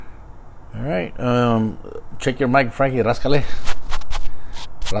All right. Check your mic, Frankie. Rascale.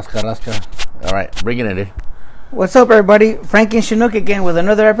 Rasca. All right. Bring it in, dude. What's up, everybody? Frankie and Chinook again with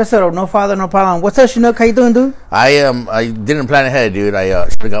another episode of No Father, No Problem. What's up, Chinook? How you doing, dude? I didn't plan ahead, dude. I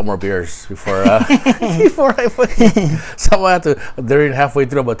should have got more beers before before I fucking. Someone had to during halfway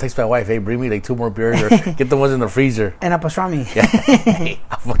through. I'm gonna text my wife, hey, bring me like 2 more beers or get the ones in the freezer. And a pastrami. Yeah.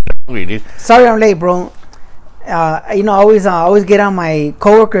 I'm fucking hungry, dude. Sorry I'm late, bro. I always get on my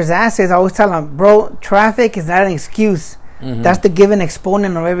coworkers' asses. I always tell them, bro, traffic is not an excuse. Mm-hmm. That's the given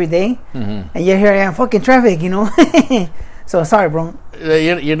exponent of every day. Mm-hmm. And yet here I am, fucking traffic, So sorry, bro.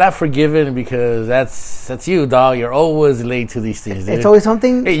 You're not forgiven because that's you, dog. You're always late to these things, dude. It's always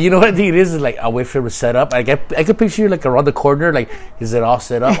something. Hey, you know what I think it is? Like, I'll wait for him to set up. I could picture you like around the corner. Like, is it all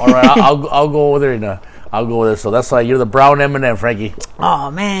set up? All right, I'll go over there and I'll go over there. So that's why you're the brown M&M, Frankie. Oh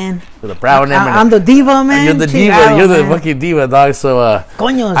man, you're the brown M&M. I'm the diva, man. You're the diva. You're the fucking diva, dog. So I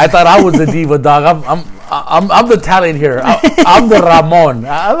thought I was the diva, dog. I'm the talent here. I'm the Ramon.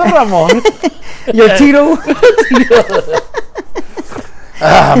 I'm the Ramon. You're Tito.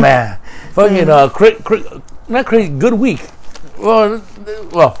 Ah, man. Fucking not crazy. Good week. Well,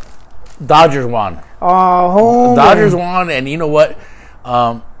 Dodgers won. Oh, Dodgers won, and you know what?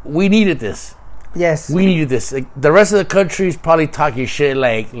 We needed this. Yes, we needed this. Like, the rest of the country is probably talking shit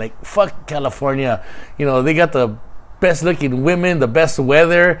like fuck California. They got the best looking women, the best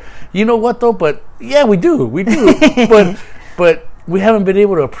weather. You know what though? But yeah, we do. but we haven't been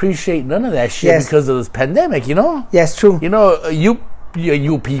able to appreciate none of that shit because of this pandemic. Yes, true. You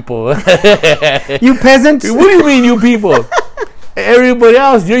people. You peasants. What do you mean, you people? Everybody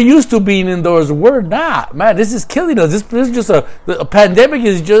else, you're used to being indoors. We're not, man. This is killing us. This is just a pandemic.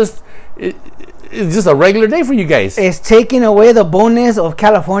 Is just. It's just a regular day for you guys. It's taking away the bonus of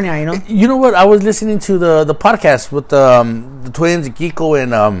California, You know what? I was listening to the podcast with the twins, Kiko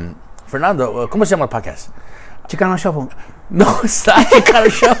and Fernando. ¿Cómo se llama el podcast? Chicano Shuffle. No, it's not Chicano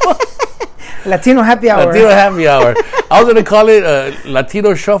Shuffle. Latino Happy Hour. Latino Happy Hour. I was going to call it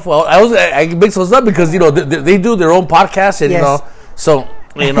Latino Shuffle. I mix those up because, they do their own podcast and, so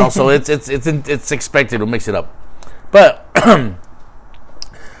it's expected to mix it up. But I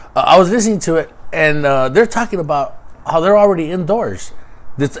was listening to it, and they're talking about how they're already indoors.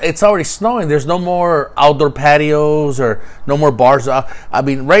 It's already snowing. There's no more outdoor patios or no more bars. I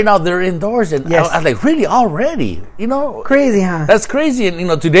mean, right now they're indoors, and I was like, really, already? Crazy, huh? That's crazy.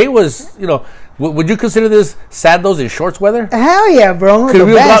 And today was, would you consider this sandals and shorts weather? Hell yeah, bro. Could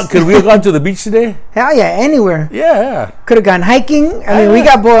we have gone to the beach today? Hell yeah, anywhere. Yeah. Could have gone hiking. I mean, we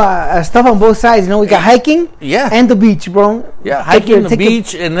got stuff on both sides. We got hiking and the beach, bro. Yeah, hiking the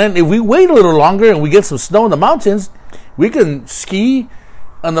beach. And then if we wait a little longer and we get some snow in the mountains, we can ski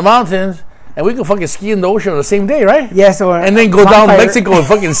on the mountains. And we can fucking ski in the ocean on the same day, right? Yes, and then go down to Mexico and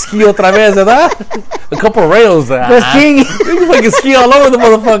fucking ski otra vez, ¿verdad? A couple of rails. Skiing. You can fucking ski all over the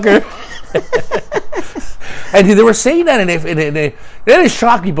motherfucker. And they were saying that, and it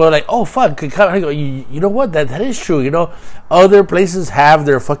shocked people. Like, oh fuck! You know what? That is true. Other places have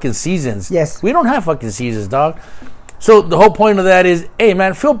their fucking seasons. Yes, we don't have fucking seasons, dog. So the whole point of that is, hey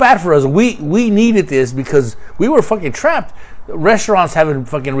man, feel bad for us. We needed this because we were fucking trapped. Restaurants haven't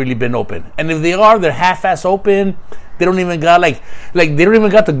fucking really been open, and if they are, they're half-ass open. They don't even got like they don't even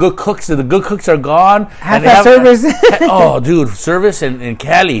got the good cooks. The good cooks are gone. Half-ass service. Oh, dude, service in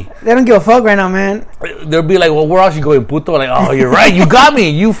Cali. They don't give a fuck right now, man. They'll be like, well, where else you going, puto? Like, oh, you're right. You got me.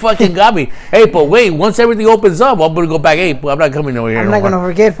 You fucking got me. Hey, but wait, once everything opens up, I'm gonna go back. Hey, I'm not coming over here. I'm not gonna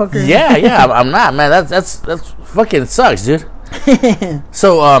forget, fucker. Yeah, I'm not, man. That's fucking sucks, dude.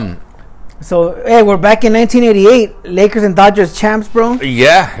 So, hey, we're back in 1988. Lakers and Dodgers champs, bro.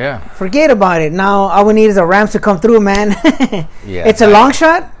 Yeah. Forget about it. Now, all we need is a Rams to come through, man. Yeah. It's a long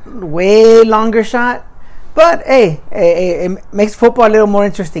shot. Way longer shot. But, hey, it makes football a little more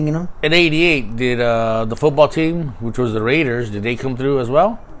interesting, In 88, did the football team, which was the Raiders, did they come through as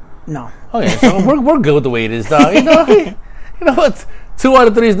well? No. Okay, so we're good with the way it is, dog. You know what? 2 out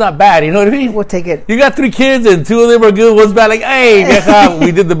of 3 is not bad, you know what I mean? We'll take it. You got 3 kids and 2 of them are good, one's bad. Like, hey,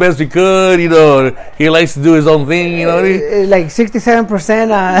 we did the best we could, He likes to do his own thing, you know what I mean? Like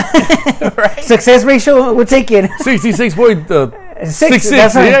 67% right. Success ratio, we'll take it.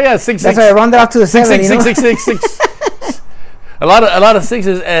 66.66. Yeah, 6. That's why I rounded off to the 7, 6. A lot of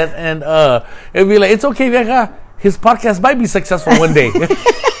 6s, and it'd be like, it's okay, vieja. His podcast might be successful one day.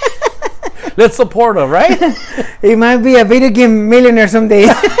 Let's support him, right? He might be a video game millionaire someday.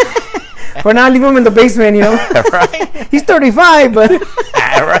 For now, leave him in the basement, Right? He's 35, but...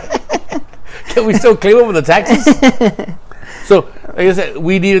 Right? Can we still claim him with the taxes? So, like I said,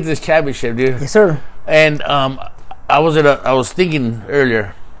 we needed this championship, dude. Yes, sir. And I was thinking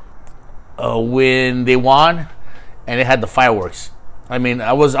earlier, when they won, and they had the fireworks. I mean,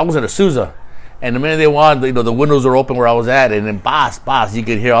 I was at Azusa, and the minute they won, the windows were open where I was at, and then boss, you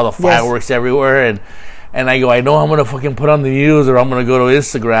could hear all the fireworks everywhere, and I go, I know I'm gonna fucking put on the news, or I'm gonna go to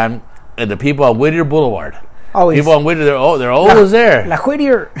Instagram, and the people on Whittier Boulevard, people on Whittier, they're always there. La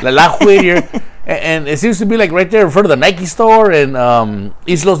Whittier. La Whittier. And it seems to be like right there in front of the Nike store and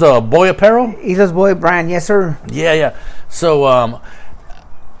Islos Boy Apparel. Islos Boy brand, yes sir. Yeah. So,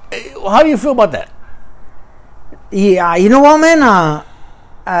 how do you feel about that? Yeah, you know what, man?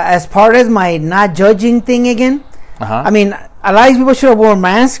 As part as my not judging thing again, I mean, a lot of people should have worn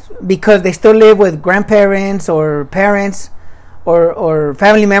masks because they still live with grandparents or parents or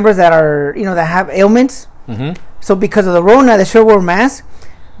family members that are, that have ailments. Mm-hmm. So because of the Rona, they should have worn masks.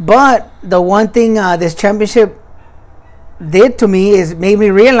 But the one thing this championship did to me is made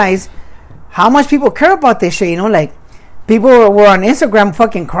me realize how much people care about this shit. Like people were on Instagram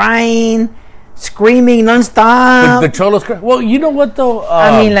fucking crying, screaming nonstop. The cholos cry. Well, you know what though?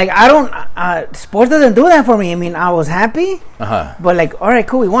 I mean, like I don't. Sports doesn't do that for me. I mean, I was happy, but like, all right,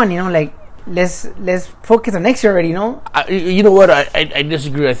 cool, we won. Like let's focus on next year already. You know what? I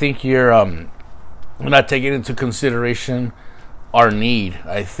disagree. I think you're not taking into consideration our need.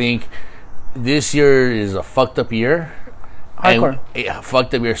 I think this year is a fucked up year. Hardcore.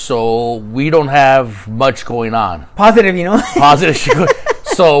 Fucked up year. So we don't have much going on. Positive, Positive shit.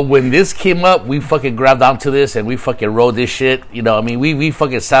 So when this came up, we fucking grabbed onto this and we fucking rode this shit. I mean, we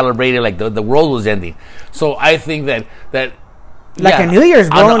fucking celebrated like the world was ending. So I think that like a New Year's,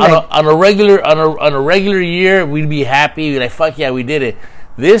 bro. On a regular year, we'd be happy. We'd like, fuck yeah, we did it.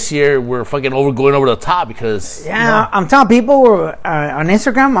 This year, we're fucking going over the top because... Yeah, I'm telling people were on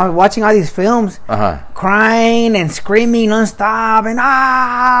Instagram, I was watching all these films, crying and screaming nonstop, and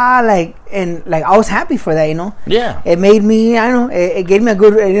I was happy for that, Yeah. It made me, I don't know, it gave me a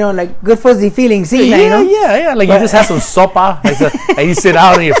good, good fuzzy feeling seeing that, Yeah. Like, you just have some sopa, and you sit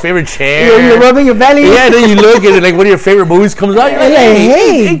down in your favorite chair. You're rubbing your belly. Yeah, and then you look at it, like, one of your favorite movies comes out, you're like,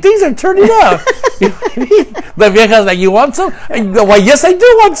 hey, things are turning up. The vieja's like, you want some? Why, yes, I do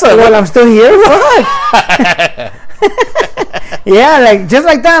want some. Well, I'm still here. Yeah, like just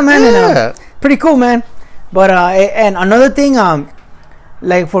like that, man. Yeah. And, pretty cool, man. But and another thing,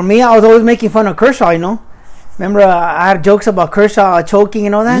 like for me, I was always making fun of Kershaw. Remember, I had jokes about Kershaw choking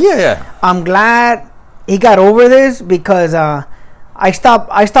and all that. Yeah. I'm glad he got over this because I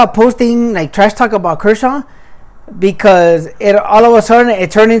stopped posting like trash talk about Kershaw. Because it all of a sudden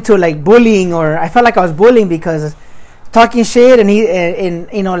it turned into like bullying, or I felt like I was bullying because talking shit and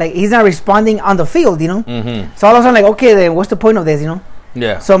like he's not responding on the field, Mm-hmm. So all of a sudden, like, okay, then what's the point of this,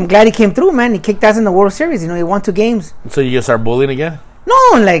 Yeah. So I'm glad he came through, man. He kicked ass in the World Series, he won 2 games. So you start bullying again?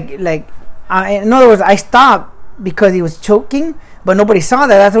 No, in other words, I stopped because he was choking, but nobody saw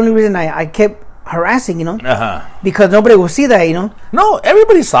that. That's the only reason I kept harassing, because nobody will see that, No,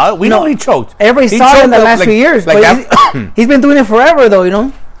 everybody saw it. We know he choked. Everybody saw it in the last few years, but he's been doing it forever,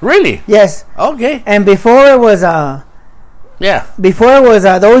 though, Really? Yes. Okay. And before it was they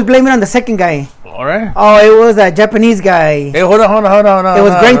always blame it on the second guy. All right. Oh, it was a Japanese guy. Hey, hold on. It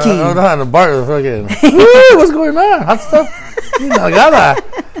was Greinke. Hold on, the bar is fucking. What's going on? Hot stuff.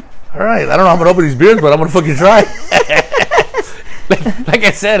 All right. I don't know how I'm gonna open these beers, but I'm gonna fucking try. Like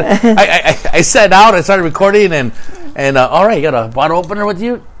I said, I sat down, I started recording, and all right, you got a bottle opener with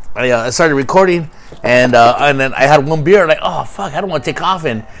you? I started recording, and then I had 1 beer, like, oh fuck, I don't want to take off,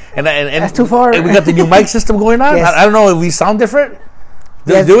 and that's too far. And we got the new mic system going on. Yes. I don't know if we sound different.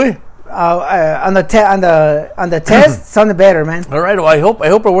 Does it do it? On the test, sounded better, man. All right, well, I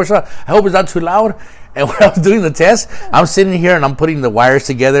hope it works out. I hope it's not too loud. And when I was doing the test, I'm sitting here and I'm putting the wires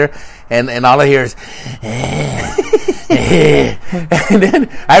together, and all I hear is, and then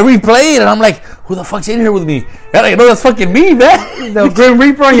I replay it, and I'm like, who the fuck's in here with me? And I know that's fucking me, man. The Grim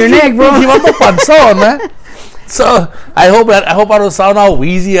Reaper on your neck, bro. Man. So I hope I don't sound all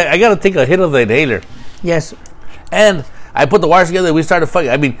wheezy. I gotta take a hit of the inhaler. Yes. And I put the wires together. We started fucking.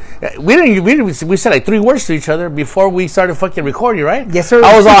 I mean, we said like 3 words to each other before we started fucking recording, right? Yes, sir.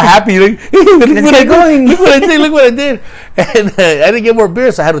 I was all happy. Like, look what I did. Look what I did. And I didn't get more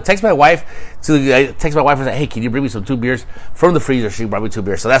beers, so I had to text my wife. I text my wife and say, "Hey, can you bring me some 2 beers from the freezer?" She brought me 2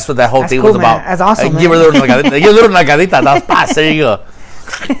 beers. So that's what that whole thing cool, was man. about. That's awesome. Give her a little nalgadita. That's pass. There you go.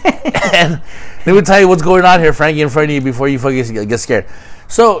 And let me tell you what's going on here, Frankie, in front of you before you fucking get scared.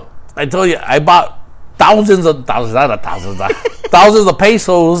 So I told you I bought thousands of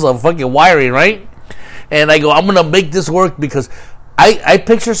pesos of fucking wiring, right? And I go, I'm gonna make this work because I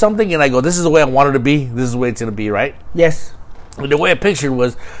picture something and I go, this is the way I want it to be. This is the way it's gonna be, right? Yes. And the way I pictured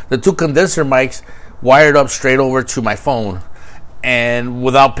was the 2 condenser mics wired up straight over to my phone, and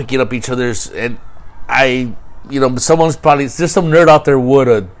without picking up each other's. And I, someone's probably, there's some nerd out there would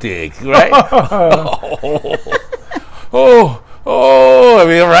a dick, right? I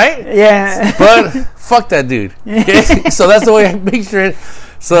mean, right? Yeah. But fuck that dude. Okay? So that's the way I mixture it.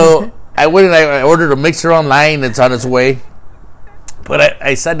 So I went and I ordered a mixer online. It's on its way. But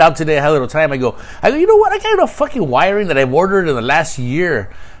I sat down today, I had a little time. I go, you know what? I got enough fucking wiring that I've ordered in the last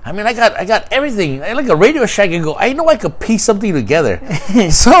year. I mean, I got everything. I like a Radio Shack and go, I know I could piece something together.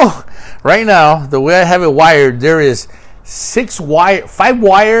 So right now, the way I have it wired, there is 5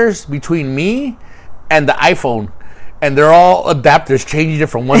 wires between me and the iPhone. And they're all adapters, changing it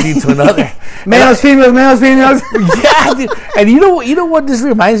from one thing to another. males, females. Yeah, dude. And you know what this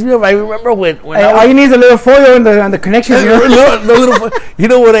reminds me of? I remember when all you need is a little foil on the connection. You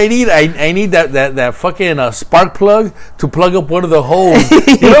know what I need? I need that fucking spark plug to plug up one of the holes.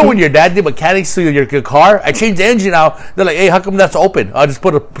 You know when your dad did mechanics to your car? I changed the engine out. They're like, hey, how come that's open? I'll just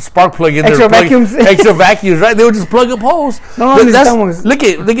put a spark plug in extra there. Vacuums. Extra vacuums, right? They would just plug up holes. No, look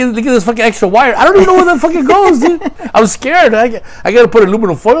at this fucking extra wire. I don't even know where that fucking goes, dude. I'm scared. I got to put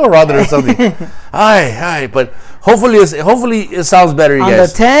aluminum foil around it or something. Aye. But hopefully it sounds better, you guys. On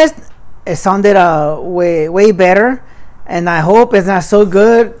the test, it sounded way better. And I hope it's not so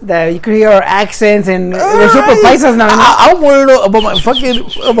good that you can hear our accents and we're super paisas now. I'm worried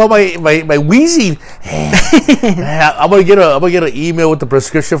about my wheezing. I'm gonna get an email with the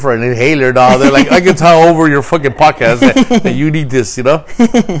prescription for an inhaler now. They're like, I can tell over your fucking podcast that you need this,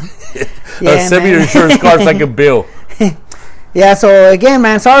 Yeah, send me your insurance card so I can bill. Yeah, so again,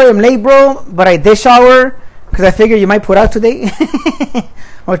 man, sorry I'm late, bro, but I did shower because I figured you might put out today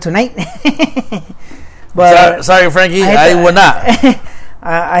or tonight. But sorry, Frankie, I will not.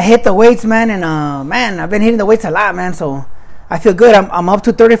 I hit the weights, man, and man, I've been hitting the weights a lot, man. So I feel good. I'm up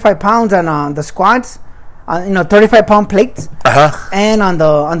to 35 pounds on the squats, 35-pound plates, and on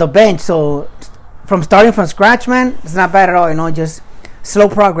the bench. So starting from scratch, man, it's not bad at all. Just slow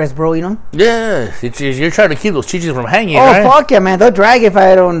progress, bro. Yeah, you're trying to keep those chichis from hanging. Oh, right? Fuck yeah, man! They'll drag if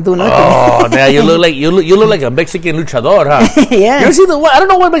I don't do nothing. Oh, now you look like a Mexican luchador, huh? Yeah. You ever see I don't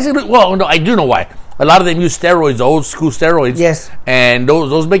know why Mexican. Well, no, I do know why. A lot of them use steroids, old school steroids. Yes. And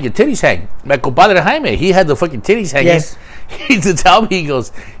those make your titties hang. My compadre Jaime, he had the fucking titties hanging. Yes. He used to tell me, he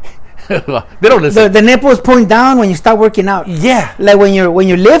goes, they don't listen. The nipples point down when you start working out. Yeah. Like when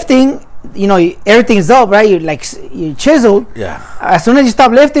you're lifting, everything's up, right? You chiseled. Yeah. As soon as you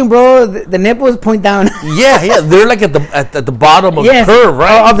stop lifting, bro, the nipples point down. Yeah. They're like at the bottom of the curve,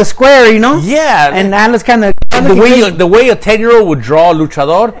 right? Of the square, Yeah. And that looks kind of the way a 10-year-old would draw a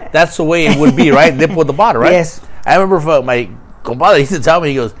luchador, that's the way it would be, right? Nipple at the bottom, right? Yes. I remember my compadre used to tell me,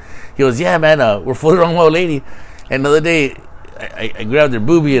 he goes, yeah, man, we're fooling around with a lady, and the other day I grabbed her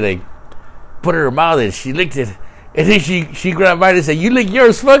boobie and I put it in her mouth and she licked it. And then she grabbed mine and said, "You lick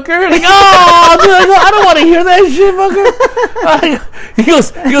yours, fucker." Like, oh, dude, I don't want to hear that shit, fucker. He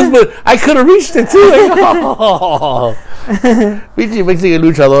goes, but I could have reached it too. Like, oh. Mexican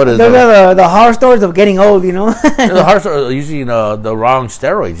luchadores. Those are the horror stories of getting old, The horror stories are usually the wrong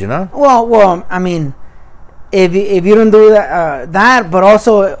steroids, Well, I mean, if you don't do that, but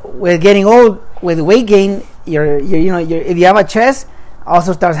also with getting old, with weight gain, if you have a chest,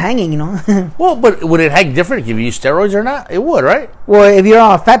 also starts hanging, Well, but would it hang different if you use steroids or not? It would, right? Well, if you're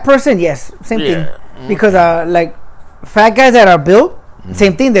a fat person, yes, same thing. Because like fat guys that are built,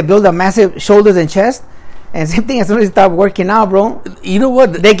 same thing. They build a massive shoulders and chest, and same thing as soon as you start working out, bro. You know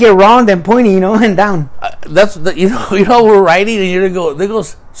what? They get round and pointy, and down. We're riding, and you're gonna go. There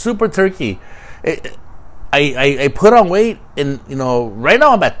goes Super Turkey. I put on weight, and right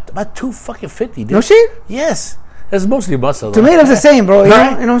now I'm at about 250. Dude. No shit. Yes. It's mostly muscle. To me, it's the same, bro. You know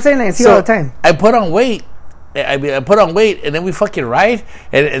what I'm saying? I see all the time. I put on weight. I put on weight, and then we fucking ride,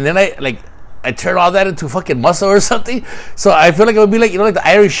 and then I turn all that into fucking muscle or something. So I feel like it would be like like the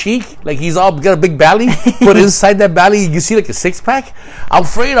Irish Sheik, like he's all got a big belly, but inside that belly you see like a 6-pack. I'm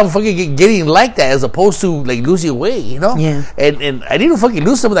afraid I'm fucking getting like that as opposed to like losing weight, Yeah. And I need to fucking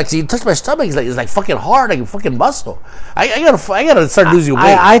lose some of that because you touch my stomach, it's like fucking hard, like fucking muscle. I gotta start losing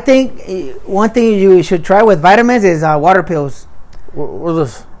weight. I think one thing you should try with vitamins is water pills. What are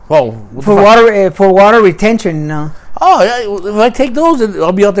those? Whoa. For water retention. Oh, yeah, if I take those,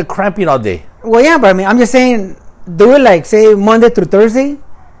 I'll be out there cramping all day. Well, yeah, but I mean, I'm just saying, do it like say Monday through Thursday,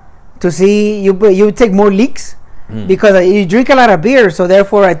 to see you take more leaks because you drink a lot of beer, so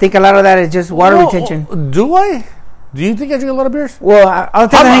therefore I think a lot of that is just water retention. Do I? Do you think I drink a lot of beers? Well, I'll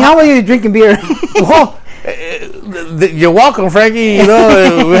hang out with you drinking beer. Well, You're welcome, Frankie. You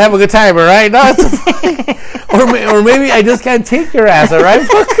know, we have a good time, all right? No, or maybe I just can't take your ass, all right?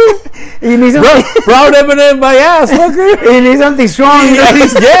 You need something. Brown M&M my ass, fucker. You need something strong. He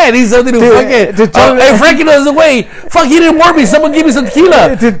needs something to fucking. Hey, Frankie knows the way. Fuck, he didn't warn me. Someone give me some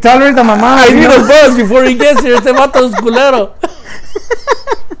tequila. To tolerate the mama. I need a buzz before he gets here. Este vato es culero.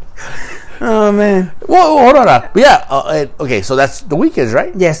 Oh, man. Whoa, hold on. But yeah, okay, so that's the weekends,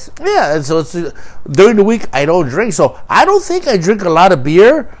 right? Yes. Yeah, and so it's during the week I don't drink. So I don't think I drink a lot of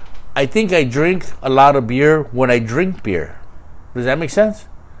beer. I think I drink a lot of beer when I drink beer. Does that make sense?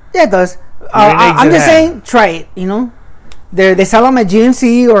 Yeah, it does. I'm just saying, try it, you know? They sell them at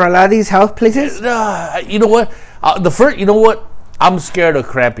GNC or a lot of these health places. You know what? You know what? I'm scared of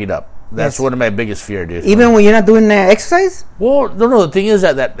cramping up. That's one of my biggest fears, dude. Even when you're not doing exercise? Well, no. The thing is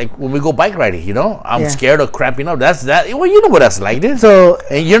that like when we go bike riding, you know, I'm scared of cramping up. That's that. Well, you know what that's like, dude. So,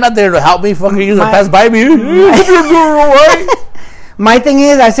 and you're not there to help me. Fucking you pass by me. My thing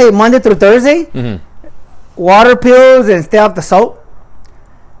is, I say Monday through Thursday, water pills and stay off the salt.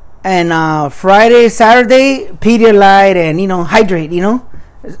 And Friday, Saturday, Pedialyte and, you know, hydrate, you know.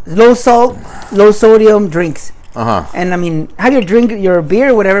 Low salt, low sodium drinks. And I mean, have you drink your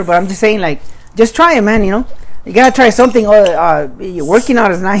beer or whatever, but I'm just saying, like, just try it, man, you know. You gotta try something. Working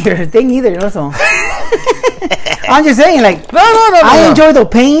out is not your thing either, you know, so. I'm just saying, like, no. I enjoy the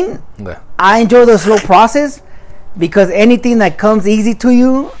pain. Yeah. I enjoy the slow process because anything that comes easy to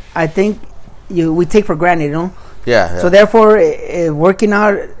you, I think we take for granted, you know. Yeah. So therefore, working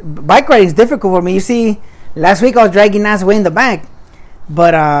out, bike riding is difficult for me. You see, last week I was dragging ass way in the back,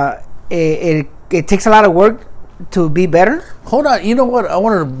 but it takes a lot of work to be better. Hold on, you know what? I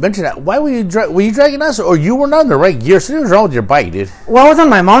wanted to mention that. Why were you dragging us, or you were not on the right gear? Something was wrong with your bike, dude. Well, I was on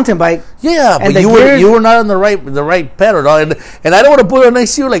my mountain bike. Yeah, but you were not on the right pedal, dog. And I don't want to pull up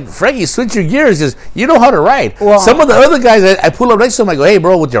next to you like, Frankie, switch your gears because you know how to ride. Well, some of the other guys, I pull up next to them, I go, hey,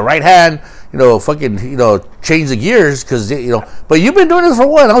 bro, with your right hand, you know, fucking, you know, change the gears because, you know. But you've been doing this for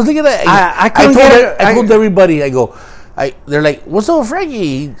what? I was thinking that. I told everybody, I go, they're like, what's up with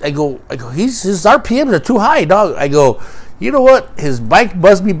Frankie? I go, his RPMs are too high, dog. I go, you know what? His bike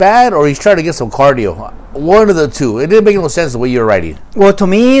must be bad, or he's trying to get some cardio. One of the two. It didn't make no sense the way you were riding. Well, to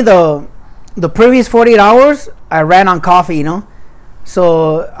me, the previous 48 hours, I ran on coffee, you know.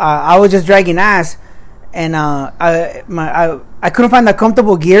 So I was just dragging ass, and I couldn't find a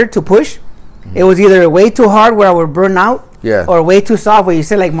comfortable gear to push. Mm-hmm. It was either way too hard where I would burn out, or way too soft where you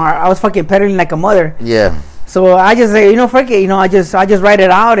said like, I was fucking pedaling like a mother. Yeah. So I just say, you know, fuck it, you know, I just ride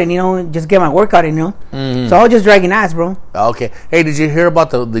it out and, you know, just get my workout in, you know. Mm-hmm. So I was just dragging ass, bro. Okay. Hey, did you hear about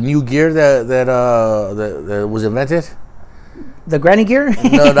the new gear that was invented? The granny gear?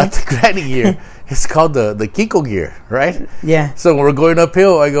 No, not the granny gear. It's called the Kiko gear, right? Yeah. So when we're going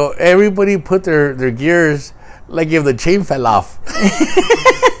uphill, I go, everybody put their gears like if the chain fell off.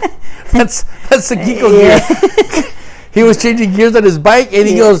 That's the Kiko gear. He was changing gears on his bike, and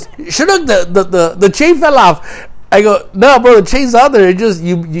he goes, "Shinook, the chain fell off." I go, "No, bro, the chain's out there. It just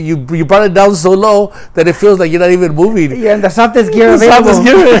you brought it down so low that it feels like you're not even moving." Yeah, and the softest gear available.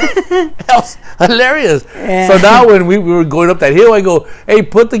 That was hilarious. Yeah. So now when we were going up that hill, I go, "Hey,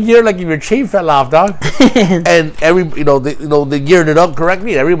 put the gear like if your chain fell off, dog." And they geared it up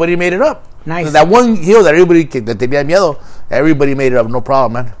correctly. Everybody made it up. Nice. So that one hill that everybody that tenía miedo, everybody made it up, no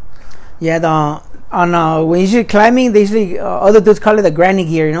problem, man. Yeah, when you're climbing, they usually other dudes call it the granny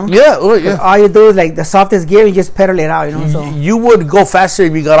gear, you know. Yeah, all you do is like the softest gear, you just pedal it out, you know. So you would go faster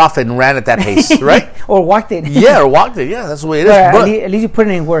if you got off and ran at that pace, right? Or walked it. Yeah, or walked it. Yeah, that's the way it is. But at least you put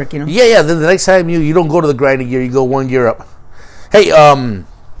it in work, you know. Yeah. Then the next time you don't go to the granny gear, you go one gear up. Hey,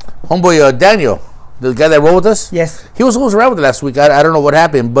 homeboy Daniel, the guy that rode with us. Yes. He was almost around with it last week. I don't know what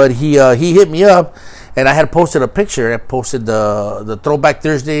happened, but he hit me up. And I had posted a picture. I posted the Throwback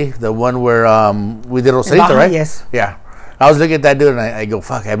Thursday, the one where we did Rosarito, right? Yes. Yeah. I was looking at that dude, and I go,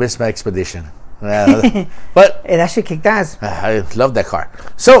 fuck, I missed my expedition. But hey, that shit kicked ass. I love that car.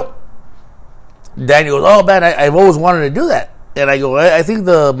 So Daniel goes, oh, man, I've always wanted to do that. And I go, I think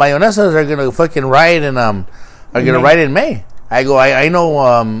the Mayonesas are going to fucking ride and are going to ride in May. I go, I know,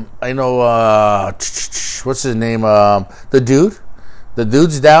 what's his name? The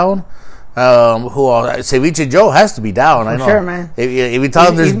dude's down. Ceviche Joe has to be down. I know. Sure, man. If you tell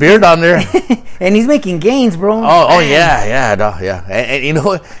him there's beer down there, and he's making gains, bro. Yeah. And you know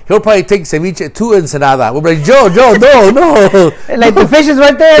what? He'll probably take Ceviche to Ensenada. We'll be like, Joe, no. Like the fish is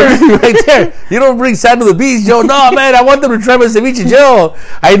right there, right there. You don't bring sand to the beach, Joe. No, man, I want them to try my Ceviche Joe.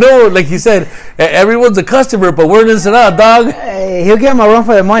 I know, like you said, everyone's a customer, but we're in Ensenada, dog. He'll give him a run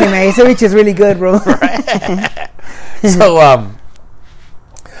for the money, man. Ceviche is really good, bro. So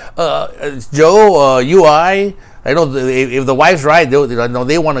It's Joe, UI. I know if the wife's right,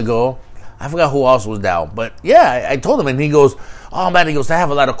 they want to go. I forgot who else was down, but yeah, I told him, and he goes, "Oh man," he goes, "I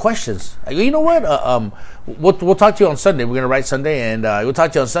have a lot of questions." I go, "You know what? We'll talk to you on Sunday. We're gonna write Sunday, and we'll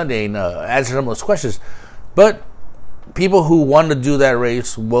talk to you on Sunday and answer some of those questions." But people who want to do that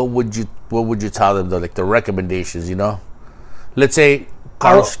race, what would you tell them? The recommendations, Let's say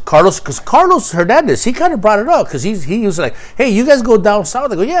Carlos, because Carlos Hernandez, he kind of brought it up because he was like, "Hey, you guys go down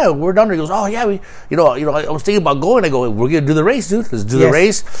south." I go, "Yeah, we're down there." He goes, "Oh yeah, I was thinking about going." I go, "We're gonna do the race, dude. Let's do the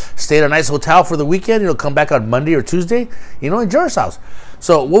race. Stay at a nice hotel for the weekend. Come back on Monday or Tuesday. Enjoy ourselves."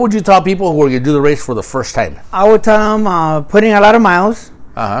 So, what would you tell people who are gonna do the race for the first time? I would tell them put in a lot of miles.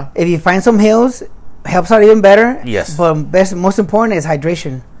 If you find some hills, helps out even better. Yes. But most important is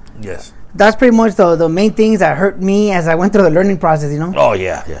hydration. Yes. That's pretty much the main things that hurt me as I went through the learning process, Oh,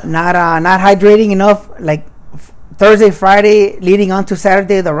 yeah. Not hydrating enough, like Thursday, Friday, leading on to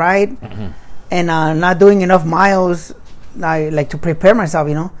Saturday, the ride, and not doing enough miles, like to prepare myself,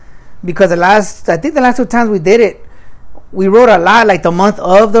 because I think the last 2 times we did it, we rode a lot, like the month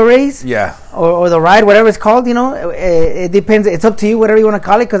of the race, or the ride, whatever it's called, it depends. It's up to you, whatever you want to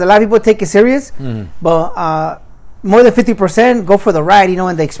call it, because a lot of people take it serious, but more than 50% go for the ride,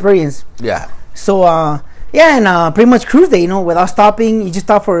 and the experience. Yeah. So, and pretty much cruise day, without stopping. You just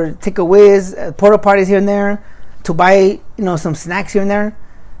stop for takeaways, porta parties here and there, to buy, some snacks here and there.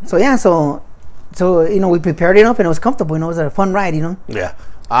 So, yeah, so we prepared enough and it was comfortable. It was a fun ride, Yeah.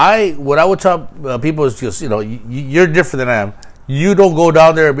 What I would tell people is just, you're different than I am. You don't go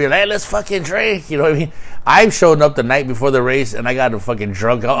down there and be like, "Hey, let's fucking drink." You know what I mean? I've shown up the night before the race and I got fucking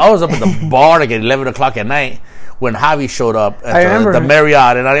drunk. I was up at the bar like at 11 o'clock at night when Javi showed up at the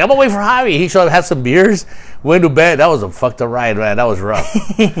Marriott, and I'm gonna wait for Javi. He showed up, had some beers, went to bed. That was a fucked up ride, man. That was rough,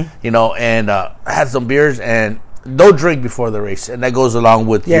 and had some beers and don't drink before the race, and that goes along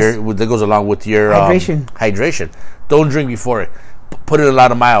with your hydration. Don't drink before it. Put in a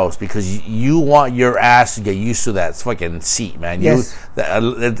lot of miles because you want your ass to get used to that fucking seat, man. Yes.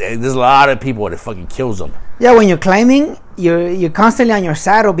 There's a lot of people that it fucking kills them. Yeah, when you're climbing, you're constantly on your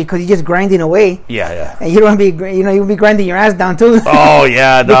saddle because you're just grinding away. Yeah. And you don't be, you'll be grinding your ass down too. Oh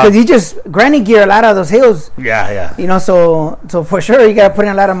yeah, because you just grinding gear a lot of those hills. Yeah. So for sure you gotta put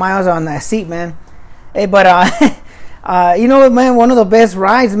in a lot of miles on that seat, man. Hey, but man, one of the best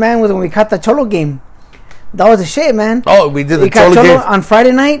rides, man, was when we caught the Cholo game. That was the shit, man. Oh, we did the Cholo game on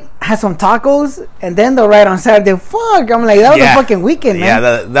Friday night. Had some tacos, and then the ride on Saturday. Fuck, I'm like, that was a fucking weekend, man.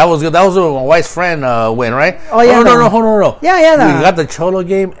 Yeah, that was good. That was when my wife's friend went, right? Oh yeah, no. Yeah. We got the Cholo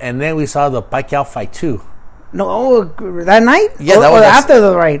game, and then we saw the Pacquiao fight too. No, that night. Yeah, that was after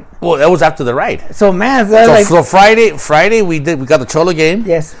the ride. Well, that was after the ride. So man, so Friday we got the Cholo game.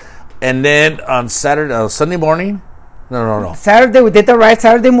 Yes. And then on Sunday morning. No. Saturday we did the ride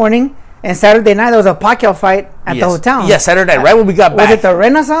Saturday morning. And Saturday night, there was a Pacquiao fight at the hotel. Yeah, Saturday night, right when we got back. Was it the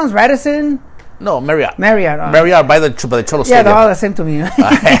Renaissance, Radisson? No, Marriott. Marriott by the Cholo Stadium. Yeah, they're all the same to me.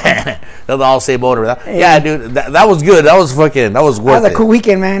 They're all same order. Yeah, dude, that was good. That was worth it. That was a cool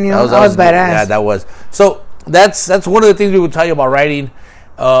weekend, man. That was badass. Yeah, that was. So that's one of the things we would tell you about riding.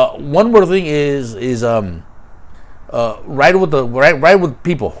 One more thing is ride with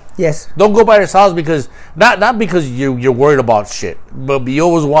people. Yes. Don't go by yourselves because not because you're worried about shit, but you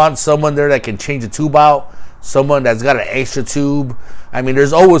always want someone there that can change the tube out, someone that's got an extra tube. I mean,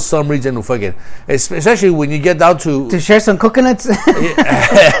 there's always some reason to fucking, especially when you get down to share some coconuts,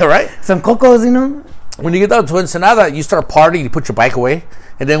 right? Some cocos, When you get down to Ensenada, you start partying, you put your bike away,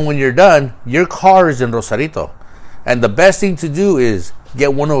 and then when you're done, your car is in Rosarito. And the best thing to do is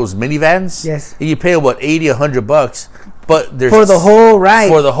get one of those minivans. Yes. And you pay about $80-$100, but there's for the whole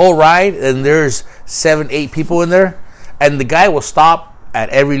ride. And there's 7-8 people in there, and the guy will stop at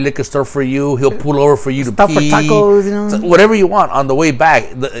every liquor store for you. He'll pull over for you to stop pee, for tacos, whatever you want. On the way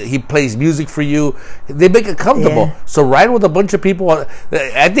back, he plays music for you. They make it comfortable. Yeah. So ride with a bunch of people.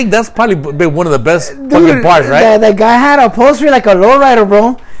 I think that's probably been one of the best fucking parts, right? The guy had a upholstery like a lowrider,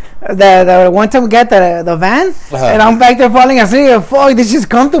 bro. The one time we got the van, and I'm back there falling asleep. Fuck, this is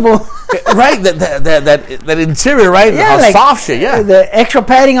comfortable. Right, that interior, right? Yeah, how soft shit. Yeah, the extra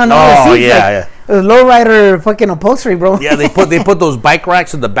padding on all the seats. Yeah. Lowrider fucking upholstery, bro. Yeah, they put those bike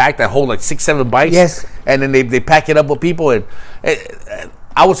racks in the back that hold like 6-7 bikes. Yes, and then they pack it up with people, and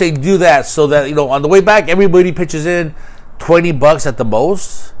I would say do that so that on the way back everybody pitches in. $20 at the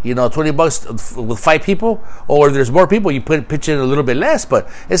most, $20 with 5 people, or if there's more people, you pitch in a little bit less, but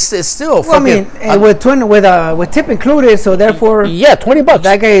it's still. Well, with tip included, so therefore, $20.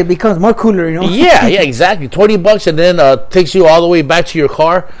 That guy becomes more cooler, Yeah, exactly. $20, and then takes you all the way back to your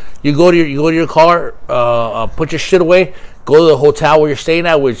car. You go to your car, put your shit away, go to the hotel where you're staying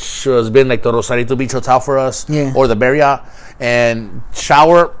at, which has been like the Rosarito Beach Hotel for us, or the Marriott, and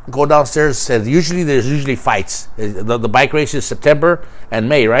shower, go downstairs. And there's usually fights. The bike race is September and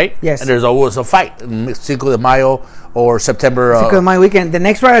May, right? Yes. And there's always a fight, Cinco de Mayo or September. Cinco de Mayo weekend. The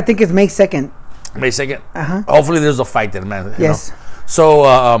next ride I think is May 2nd. May 2nd? Hopefully there's a fight then, man. Yes. Know? So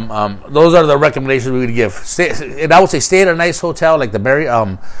those are the recommendations we would give. And I would say stay at a nice hotel like the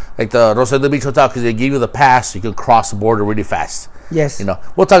like the Rosarito Beach Hotel, because they give you the pass. You can cross the border really fast. Yes. You know,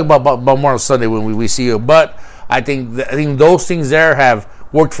 we'll talk about more on Sunday when we see you. But I think those things there have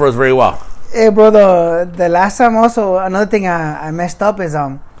worked for us very well. Hey, bro, the last time also, another thing I messed up is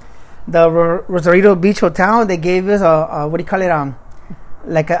the Rosarito Beach Hotel. They gave us a what do you call it,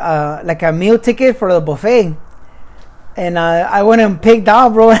 like a meal ticket for the buffet. And I went and picked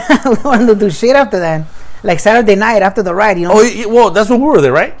out, bro. We wanted to do shit after that. Like Saturday night after the ride, you know? Oh, well, that's when we were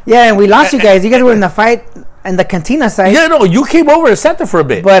there, right? Yeah, and we lost you guys. You guys were in the fight in the cantina side. Yeah, no, you came over and sat there for a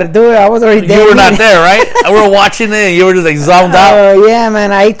bit. But, dude, I was already there. You were not there, right? We were watching it and you were just like zoned out. Oh, yeah,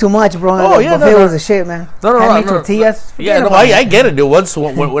 man. I ate too much, bro. Oh, the yeah. buffet was a shit, man. No. Tortillas. Yeah, no, I get it, dude. Once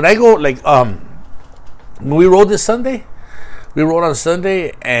when I go, like, when we rode this Sunday, we rode on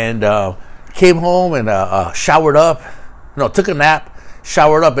Sunday and came home and showered up. No, took a nap,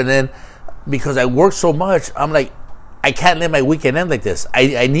 showered up, and then because I worked so much, I'm like, I can't let my weekend end like this.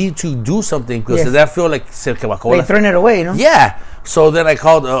 I need to do something because I feel like like throwing it away, you know? Yeah. So then I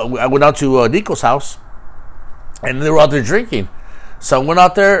called. I went out to Nico's house, and they were out there drinking. So I went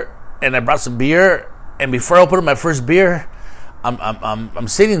out there and I brought some beer. And before I opened up my first beer, I'm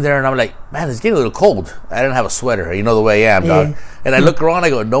sitting there and I'm like, man, it's getting a little cold. I didn't have a sweater. You know the way I am, dog. And I look around. I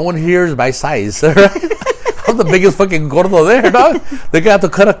go, no one here is my size. I'm the biggest fucking gordo there, dog. They're gonna have to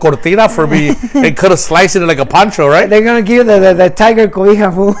cut a cortina for me and cut a slice in it like a poncho, right? They're gonna give you the tiger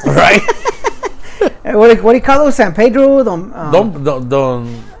cobija, fool. Right. What do you call those? San Pedro, Don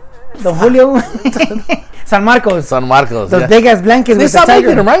Julio, San Marcos. San Marcos. Those big ass blankets They with the stopped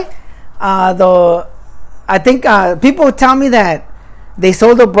tiger. making them, right? I think people tell me that they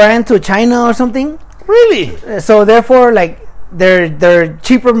sold the brand to China or something. Really? So therefore, like, they're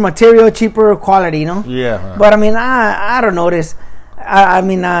cheaper material, cheaper quality, you know. Yeah. But I mean, I don't notice. I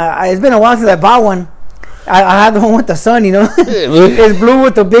mean, it's been a while since I bought one. I have the one with the sun, you know. It's blue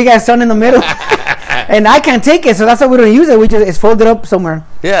with the big ass sun in the middle, and I can't take it, so that's why we don't use it. It's folded up somewhere.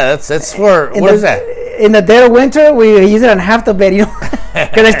 Yeah, that's for what is that? In the dead of winter, we use it on half the bed, you know,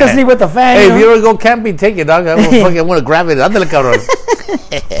 because I still sleep with the fan. Hey, you know? if you ever go camping, take it, dog. I want to grab it. Ándale, cabrón.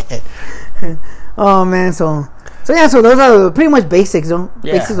 Oh man, so yeah, so those are pretty much basics, though.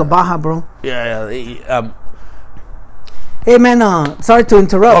 Yeah. Basics of Baja, bro. Yeah. Hey man, sorry to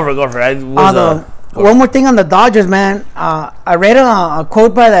interrupt. Go for it. One more thing on the Dodgers, man. I read a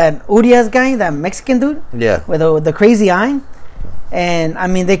quote by that Urias guy, that Mexican dude. Yeah. With the crazy eye. And I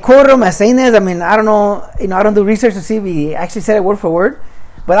mean, they quote him as saying this. I mean, I don't know. You know, I don't do research to see if he actually said it word for word.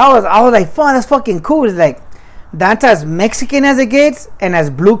 But I was like, "Fuck, that's fucking cool." It's like that's as Mexican as it gets and as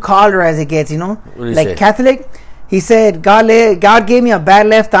blue collar as it gets. You know, What did he like say? Catholic. He said, God gave me a bad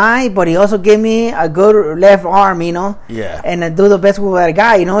left eye, but He also gave me a good left arm, you know. Yeah. And I do the best with that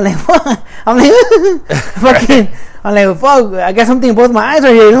guy, you know. Like, I'm like, fucking, I'm like, fuck, I got something in both my eyes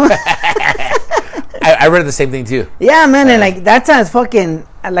right here, you know. I read the same thing too. Yeah, man, and like that's as fucking,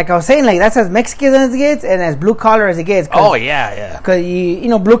 like I was saying, like that's as Mexican as it gets and as blue collar as it gets. Oh yeah. Because you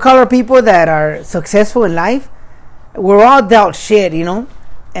know, blue collar people that are successful in life, we're all dealt shit, you know.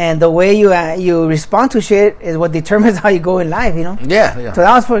 And the way you respond to shit is what determines how you go in life, you know. Yeah. So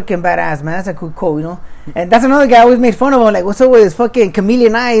that was fucking badass, man. That's a cool quote, you know. And that's another guy I always made fun of him, like, what's up with his fucking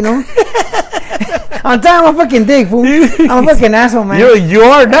chameleon eye, you know? On time, I'm a fucking dick, fool. I'm a fucking asshole, man. You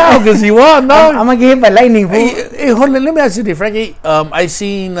are now because you are now. I'm gonna get hit by lightning, fool. Hey, hold on, let me ask you this, Frankie. I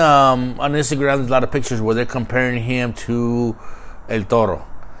seen on Instagram there's a lot of pictures where they're comparing him to El Toro.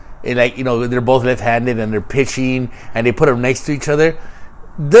 And like, you know, they're both left-handed and they're pitching and they put them next to each other.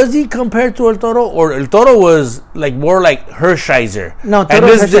 Does he compare to El Toro, or El Toro was like more like Hershiser? No, Toro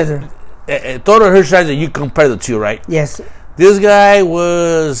Hershiser. Toro Hershiser, you compare the two, right? Yes. This guy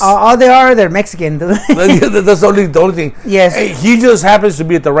was. All they're Mexican, dude. That's the only thing. Yes. He just happens to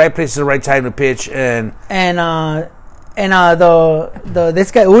be at the right place at the right time to pitch, and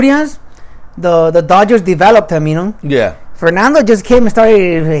this guy Urias, the Dodgers developed him, you know. Yeah. Fernando just came and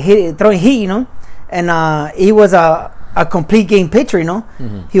started throwing heat, you know, and he was a complete game pitcher, you know.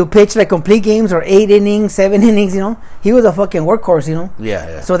 Mm-hmm. He'll pitch like complete games or 8 innings, 7 innings, you know. He was a fucking workhorse, you know.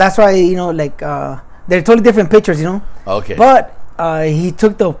 Yeah. So that's why, you know, like they're totally different pitchers, you know. Okay. But he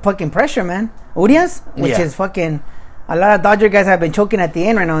took the fucking pressure, man. Urias, which is fucking a lot of Dodger guys have been choking at the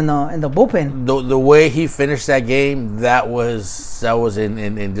end right now in the bullpen. The way he finished that game, that was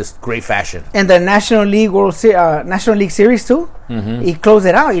in just great fashion. And the National League National League Series too. Mm-hmm. He closed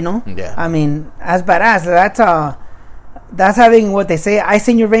it out. Yeah. I mean, that's badass. That's having what they say, ice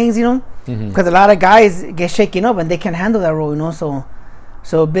in your veins. Because a lot of guys get shaken up and they can't handle that role.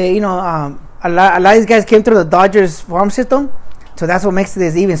 So big. A lot of these guys came through the Dodgers farm system. So that's what makes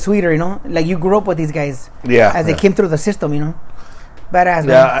this even sweeter, Like you grew up with these guys, as they came through the system, Badass, man.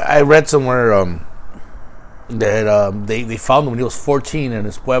 Yeah, I read somewhere that they found him when he was 14 in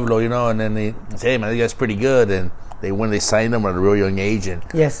his pueblo, and then they said, "Hey, man, this guy's pretty good," and when they signed him at a real young age, and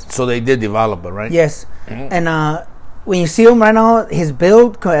yes, so they did develop it, right? Yes, and when you see him right now, his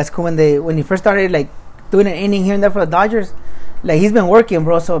build, when he first started like doing an inning here and there for the Dodgers, like he's been working,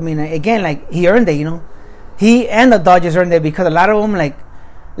 bro. So I mean, again, like he earned it, He and the Dodgers earned it because a lot of them,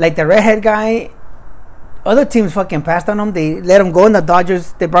 like the redhead guy, other teams fucking passed on him. They let him go in the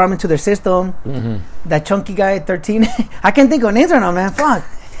Dodgers. They brought him into their system. Mm-hmm. That chunky guy at 13. I can't think of names right now, man. Fuck.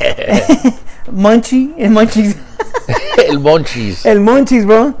 Munchie and Munchies. El Munchies. El Munchies,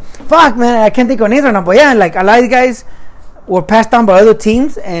 bro. Fuck, man. I can't think of names right now. But yeah, like a lot of these guys were passed on by other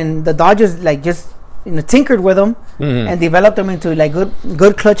teams, and the Dodgers like just tinkered with them and developed them into like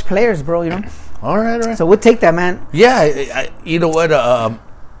good clutch players, bro. All right. So we'll take that, man. Yeah, you know what?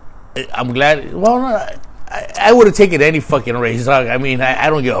 I'm glad. Well, I would have taken any fucking race. I mean, I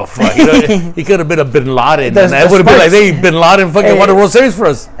don't give a fuck. He could have been a Bin Laden. And I would have been like, hey, Bin Laden fucking won the World Series for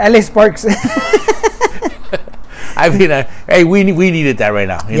us. LA Sparks. I mean, hey, we needed that right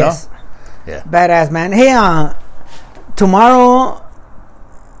now. You know? Yeah. Badass, man. Hey, tomorrow,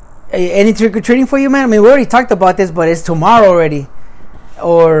 any trick-or-treating for you, man? I mean, we already talked about this, but it's tomorrow already.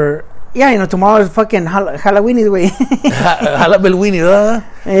 Or... yeah, tomorrow is fucking Halloween way. Halloween, huh?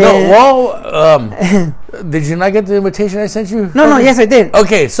 No, well, did you not get the invitation I sent you? No, yes, I did.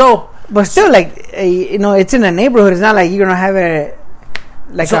 Okay, so... But still, like, it's in a neighborhood. It's not like you're going to have it,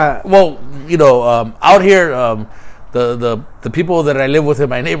 Well, out here, the people that I live with in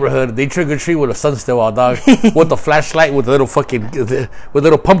my neighborhood, they trick-or-treat with a sun still out, dog. With a flashlight, with a little fucking... with a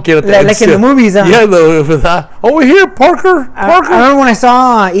little pumpkin at the end. Like in the movies, huh? Yeah, over here, Parker. I remember when I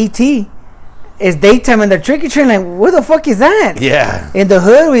saw E.T., it's daytime and they're trick-or-treating. Like, what the fuck is that? Yeah. In the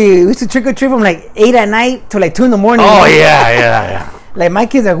hood, we used to trick-or-treat from like 8 at night to like 2 in the morning. Oh, yeah. Like, my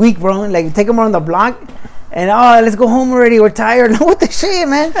kids are weak, bro. Like, take them around the block and, let's go home already. We're tired. What the shit,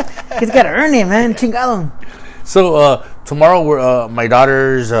 man? Kids got to earn it, man. Chingado. So, tomorrow, we're my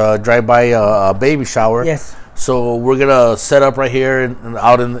daughter's drive-by baby shower. Yes. So, we're going to set up right here and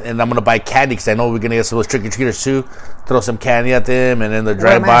I'm going to buy candy because I know we're going to get some of those trick-or-treaters too. Throw some candy at them and then the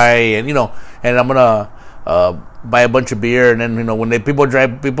drive-by and, and I'm going to buy a bunch of beer. And then, when people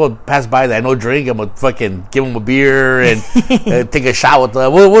pass by that I know drink, I'm going to fucking give them a beer and take a shot with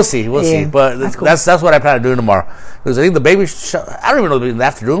them. We'll see. We'll see. But that's cool. That's what I plan on doing tomorrow. Because I think the baby I don't even know, in the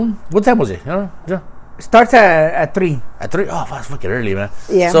afternoon. What time was it? Yeah. Starts at 3. At 3? Oh, that's fucking early, man.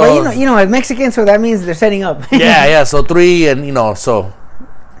 Yeah, so, but as Mexicans, so that means they're setting up. yeah. So 3 and, so...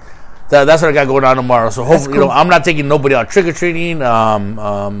 That's what I got going on tomorrow. So hopefully, cool. I'm not taking nobody out trick or treating.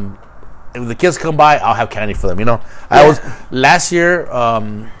 If the kids come by, I'll have candy for them. I was last year.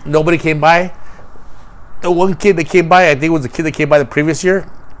 Nobody came by. The one kid that came by, I think it was the kid that came by the previous year,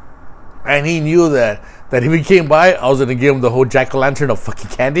 and he knew that if he came by, I was gonna give him the whole jack-o'-lantern of fucking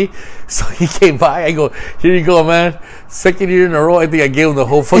candy. So he came by. I go, here you go, man. Second year in a row, I think I gave him the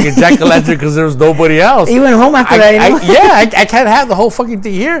whole fucking jack-o'-lantern because there was nobody else. He went home after that. I can't have the whole fucking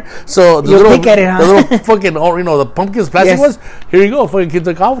thing here. So the little fucking, the pumpkins plastic ones. Here you go, fucking kids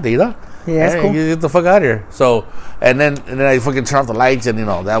took off with it, Yeah, that's cool. Get the fuck out of here. So and then I fucking turn off the lights and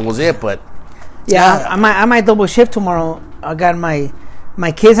that was it. But I might double shift tomorrow. I got my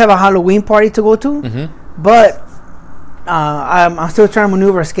kids have a Halloween party to go to. But I'm still trying to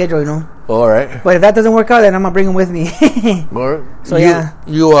maneuver a schedule, All right. But if that doesn't work out, then I'm gonna bring them with me. All right. So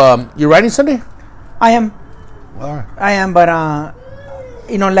you riding Sunday? I am. All right. I am, but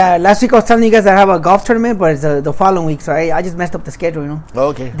last week I was telling you guys that I have a golf tournament, but it's the following week, so I just messed up the schedule,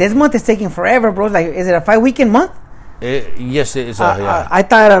 Okay. This month is taking forever, bro. Like, is it a 5-weekend month? Yes, it is. I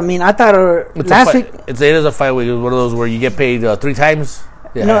thought last week it is a 5 week. It's one of those where you get paid 3 times.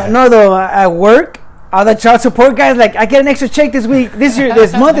 Yeah. No, though at work. All the child support guys, like, I get an extra check this week.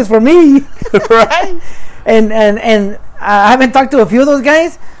 This month is for me. Right? And I haven't talked to a few of those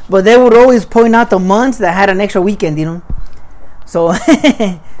guys, but they would always point out the months that had an extra weekend, So,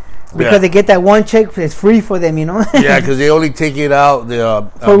 because they get that one check, it's free for them, Yeah, because they only take it out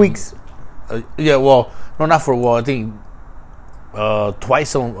 4 weeks. Well, no, not for I think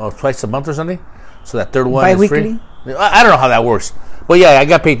twice a month or something. So that third one bi-weekly? is free. I don't know how that works, but yeah, I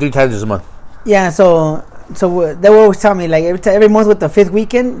got paid 3 times a month. Yeah, so they will always tell me like every month with the 5th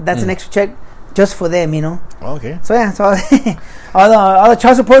weekend, that's an extra check just for them, you know. Okay. So yeah, so all the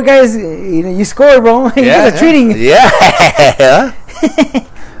child support guys, you score, bro. You get a treating. Yeah.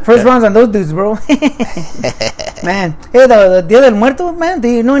 First rounds on those dudes, bro. Man, hey, the Dia del Muerto, man. Do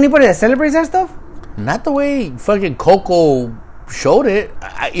you know anybody that celebrates that stuff? Not the way fucking Coco showed it.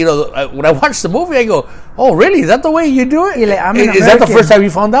 When I watched the movie, I go, "Oh, really? Is that the way you do it?" Like, I'm an Is that the American. first time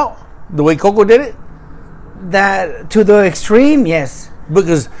you found out the way Coco did it? That to the extreme, yes.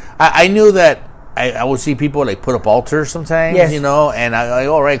 Because I knew that I would see people like put up altars sometimes, Yes. and I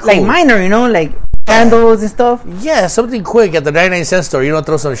all right, cool. Like minor, like candles and stuff. Yeah, something quick at the 99-cent store.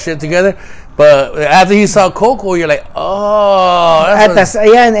 Throw some shit together. But after you saw Coco, you're like, oh. In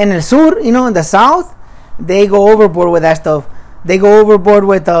El Sur, in the South, they go overboard with that stuff. They go overboard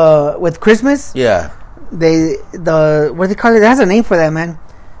with Christmas. Yeah. What do they call it? It has a name for that, man.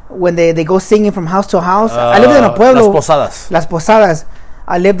 When they go singing from house to house. I lived in a pueblo. Las Posadas.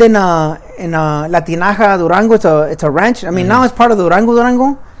 I lived in La Tinaja, Durango. It's a ranch. I mean, now it's part of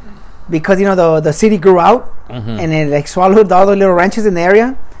Durango. Because the city grew out and it like swallowed all the little ranches in the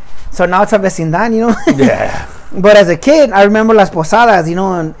area, so now it's a vecindad, Yeah. But as a kid, I remember Las Posadas,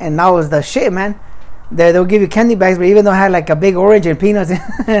 and that was the shit, man. They'll give you candy bags, but even though it had like a big orange and peanuts,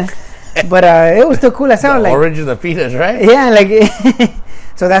 but it was still cool. I sound like orange and the peanuts, right? Yeah, like.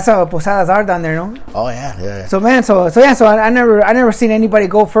 So that's how Posadas are down there, no? Oh yeah. So man, so I never seen anybody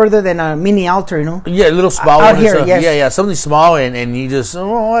go further than a mini altar, Yeah, a little small out one. here, Stuff. yes. Yeah, something small, and you just,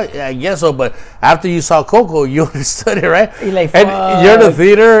 I guess so. But after you saw Coco, you understood it, right? You're like, and you're in the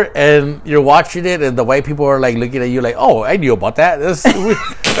theater and you're watching it, and the white people are like looking at you like, oh, I knew about that. That's what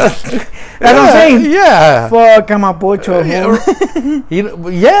I'm saying. Yeah. Fuck, I'm a pocho. Yeah.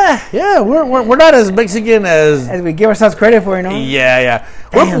 We're not as Mexican as we give ourselves credit for, Yeah.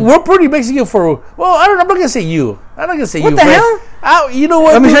 We're pretty Mexican for. Well, I'm not gonna say you. I'm not gonna say what you. What the hell? You know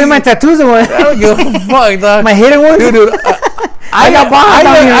what? Let me show you my tattoos or what? I don't give a fuck, dog. My hidden ones? Dude, I got bars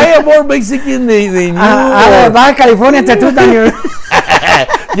down here. I am more Mexican than you. I have Baja California tattoos down here.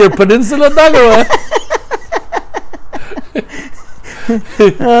 Your peninsula, dog, or what?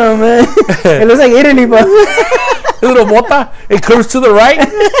 Oh, man. It looks like Italy, but... Little bota. It curves to the right.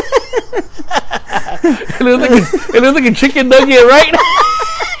 It looks like a chicken nugget, right?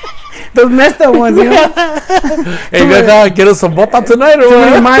 Those messed up ones, Hey, guys, get us some bota tonight, or what?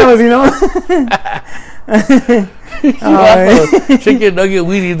 Too many miles, Chicken nugget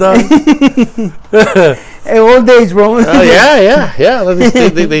weenie, dog. Hey, old age, bro. Yeah.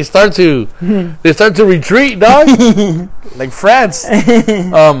 They start to retreat, dog. Like France.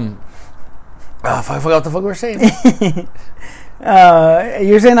 I forgot what the fuck we were saying.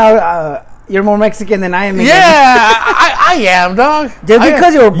 You're saying you're more Mexican than I am. Yeah, I am, dog. Just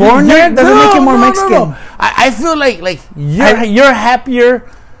because you were born there doesn't make you more Mexican. No. I feel like you're happier.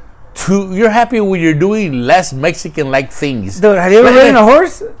 You're happier when you're doing less Mexican-like things. Dude, have you ever ridden a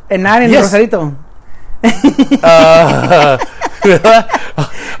horse and not in Rosarito? Not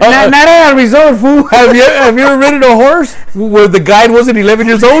at a resort, fool. Have you ever ridden a horse where the guide wasn't 11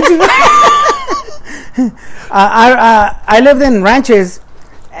 years old? I lived in ranches,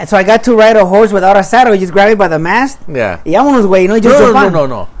 and so I got to ride a horse without a saddle. You just grab it by the mast. Yeah. Vámonos, güey.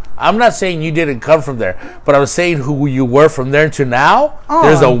 No. I'm not saying you didn't come from there, but I'm saying who you were from there to now. Oh.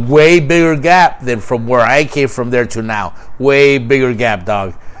 There's a way bigger gap than from where I came from there to now. Way bigger gap,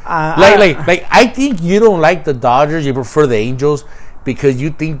 dog. Like I think you don't like the Dodgers. You prefer the Angels because you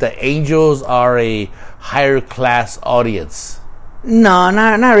think the Angels are a higher class audience. No,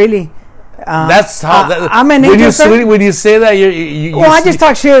 not really. That's how. I'm an Angels fan. When you say that, you I just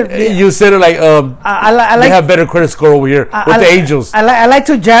talk shit. You said it like I like they have better credit score over here with the Angels. I like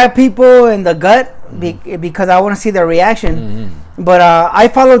to jab people in the gut because I want to see their reaction. Mm-hmm. But I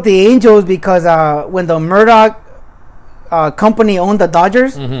followed the Angels because when the Murdoch company owned the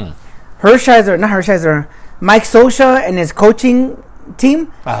Dodgers, mm-hmm. Mike Scioscia and his coaching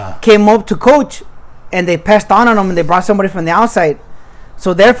team came up to coach, and they passed on him and they brought somebody from the outside.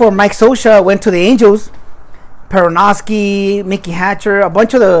 So therefore, Mike Scioscia went to the Angels. Peronoski, Mickey Hatcher, a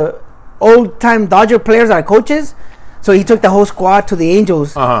bunch of the old-time Dodger players are coaches. So he took the whole squad to the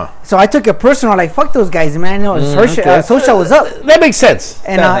Angels. So I took it personal, like, fuck those guys, man. Scioscia was up. That makes sense.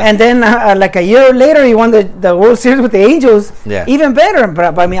 And then like a year later, he won the World Series with the Angels. Yeah. Even better.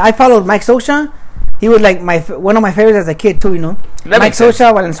 But I mean, I followed Mike Scioscia. He was like one of my favorites as a kid too, Mike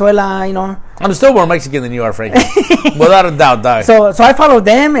Scioscia, Valenzuela, I'm still more Mexican than you are, Frankie. Without a doubt, dog. So I followed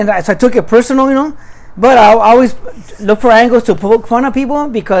them, and so I took it personal, But I always look for angles to poke fun at people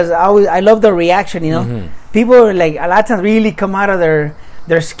because I love the reaction, Mm-hmm. people like a lot of times really come out of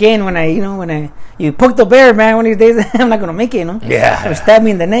their skin when you poke the bear, man. One of these days, I'm not gonna make it, you know. Yeah. Or stab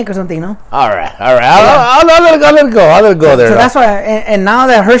me in the neck or something, you know. All right. I'll let it go. I'll let it go there. So that's why. And now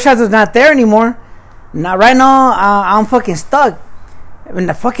that Hershiser is not there anymore, right now I'm fucking stuck.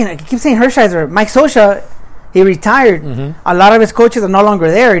 I keep saying Hershiser. Mike Scioscia, he retired. Mm-hmm. A lot of his coaches are no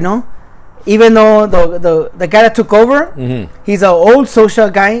longer there, you know. Even though the guy that took over, he's an old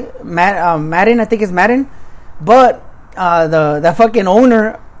Scioscia guy, Madden, I think it's Madden, but the fucking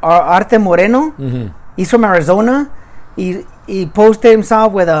owner, Arte Moreno, he's from Arizona. He posted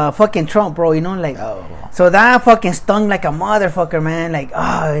himself with a fucking Trump, bro. You know, like so that fucking stung like a motherfucker, man. Like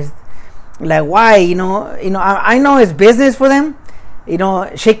like why? You know. I know it's business for them. You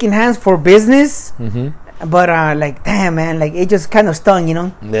know, shaking hands for business. But like, damn, man, like it just kind of stung, you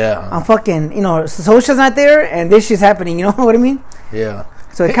know. Yeah. I'm fucking, Scioscia's not there, and this shit's happening. You know what I mean? Yeah.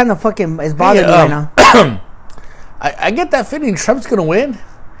 So it kind of fucking is bothering me right now. I get that feeling Trump's gonna win,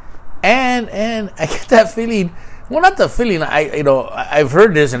 and I get that feeling. Well, not the feeling. I've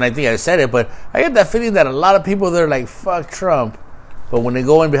heard this, and I think I said it, but I get that feeling that a lot of people they're like, "Fuck Trump," but when they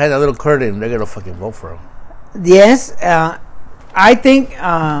go in behind that little curtain, they're gonna fucking vote for him. Yes, I think.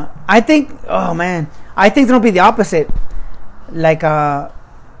 Oh man. I think it's going to be the opposite. Like, a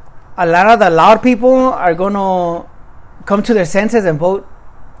lot of the loud people are going to come to their senses and vote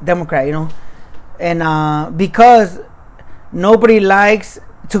Democrat, you know. And because nobody likes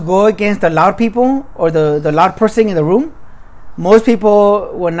to go against the loud people or the loud person in the room, most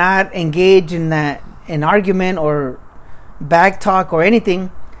people will not engage in an argument or back talk or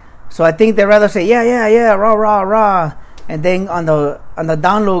anything. So I think they'd rather say, yeah, rah, rah, rah. And then on the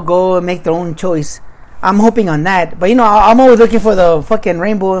down low, go and make their own choice. I'm hoping on that, but I'm always looking for the fucking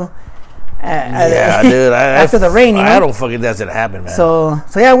rainbow. Yeah, dude. After the rain, I don't fucking that's gonna happen, man. So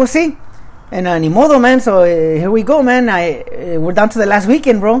yeah, we'll see. And ni modo, man. So here we go, man. We're down to the last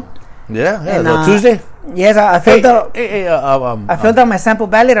weekend, bro. Yeah. And, Tuesday. Yes, I filled out. I filled out my sample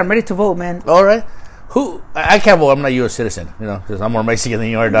ballot. I'm ready to vote, man. All right. I can't vote. I'm not a U.S. citizen. Because I'm more Mexican than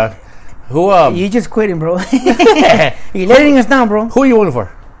you are, dog. You just quitting, bro. You're letting us down, bro. Who are you voting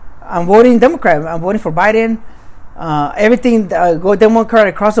for? I'm voting Democrat. I'm voting for Biden. Everything go Democrat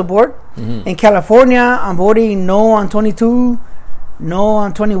across the board. In California, I'm voting no on 22, no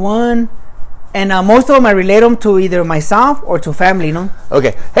on 21, and most of them I relate them to either myself or to family. You know.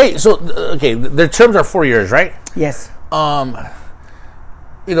 Okay. Hey. So their terms are 4 years, right? Yes. You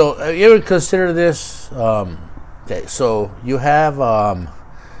ever consider this? Okay. So you have all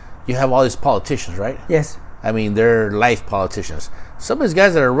these politicians, right? Yes. I mean, they're life politicians. Some of these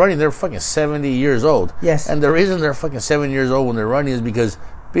guys that are running, they're fucking 70 years old. Yes. And the reason they're fucking 70 years old when they're running is because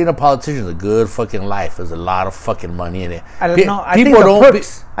being a politician is a good fucking life. There's a lot of fucking money in it. I think the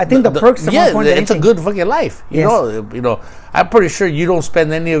perks. I think the perks are more important than it's a good fucking life. You know, I'm pretty sure you don't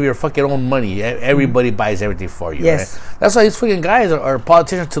spend any of your fucking own money. Everybody buys everything for you. Yes. Right? That's why these fucking guys are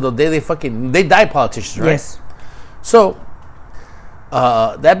politicians till the day they die politicians, right? Yes. So,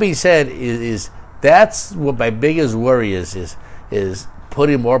 that being said, is that's what my biggest worry is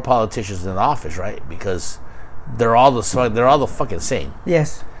putting more politicians in office, right? Because they're all the fucking same.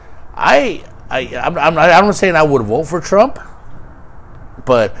 Yes. I'm not saying I would vote for Trump,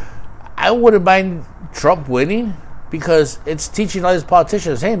 but I wouldn't mind Trump winning because it's teaching all these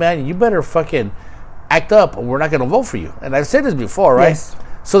politicians, hey man, you better fucking act up or we're not going to vote for you. And I've said this before, right? Yes.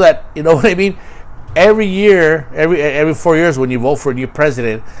 So that, you know what I mean? Every year, every 4 years when you vote for a new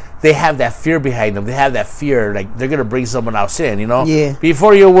president, they have that fear behind them. They have that fear, like they're gonna bring someone else in, you know. Yeah.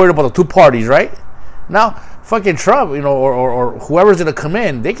 Before you're worried about the two parties, right? Now, fucking Trump, you know, or whoever's gonna come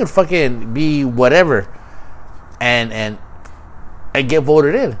in, they could fucking be whatever, and get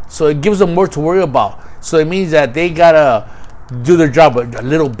voted in. So it gives them more to worry about. So it means that they gotta do their job a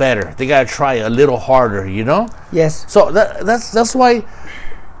little better. They gotta try a little harder, you know. Yes. So that's why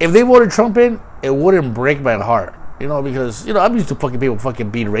if they voted Trump in, it wouldn't break my heart. You know, because, I'm used to fucking people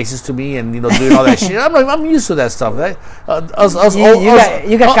fucking being racist to me and, doing all that shit. I'm used to that stuff, right?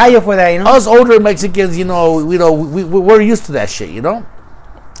 You got callo for that, Us older Mexicans, we're used to that shit, A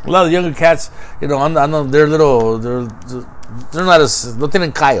lot of younger cats, I know they're not as, no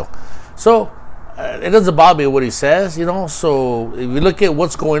tienen callo. So, it doesn't bother me what he says, So, if you look at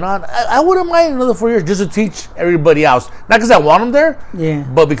what's going on, I wouldn't mind another 4 years just to teach everybody else. Not because I want them there,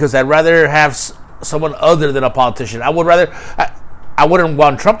 but because I'd rather have someone other than a politician. I wouldn't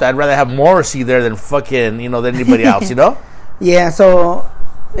want Trump. I'd rather have Morrissey there than fucking, than anybody else, Yeah, so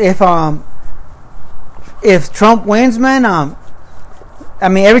if Trump wins, man, I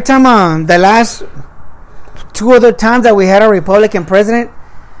mean, every time the last two other times that we had a Republican president,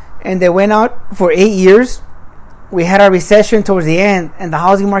 and they went out for 8 years. We had a recession towards the end, and the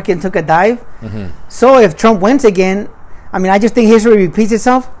housing market took a dive. So if Trump wins again, I mean, I just think history repeats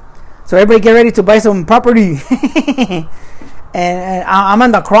itself. So everybody get ready to buy some property. and I'm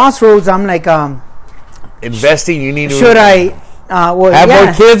on the crossroads. I'm like, investing. You need to. Should I have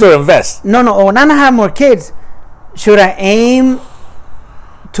more kids or invest? No, not have more kids. Should I aim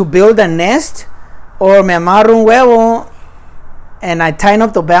to build a nest, or me amarro un huevo and I tighten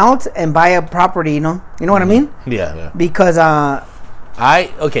up the belt and buy a property? You know what I mean? Yeah. Because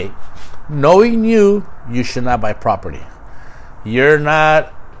knowing you should not buy property. You're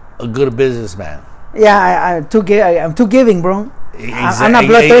not a good businessman. Yeah, I'm too giving, bro. I'm not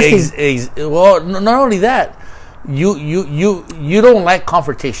bloodthirsty. Well, not only that, you don't like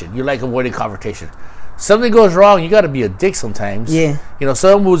confrontation. You like avoiding confrontation. Something goes wrong, you got to be a dick sometimes. Yeah.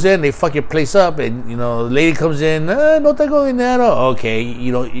 Someone moves in, they fuck your place up, and the lady comes in, no tengo dinero. Okay,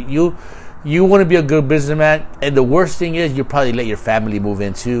 you want to be a good businessman, and the worst thing is you probably let your family move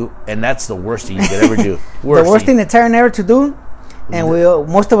in too, and that's the worst thing you could ever do. The worst thing to turn ever to do, and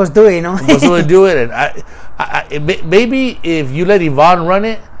most of us do it, Most of us do it, and maybe if you let Yvonne run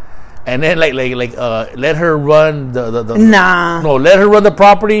it, and then let her run let her run the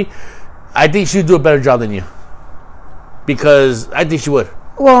property. I think she'd do a better job than you, because I think she would.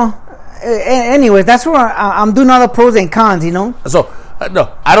 Well, anyways, that's where I'm doing all the pros and cons, So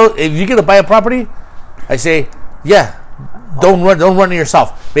no, I don't. If you're gonna buy a property, I say, don't run it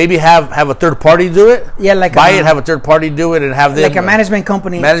yourself. Maybe have a third party do it. Yeah, have a third party do it, and have them like a management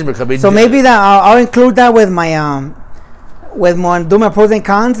company. So maybe that I'll include that with my do my pros and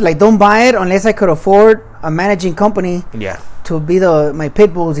cons. Like, don't buy it unless I could afford a managing company. Yeah. To be my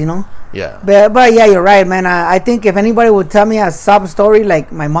pit bulls, Yeah. But yeah, you're right, man. I think if anybody would tell me a sob story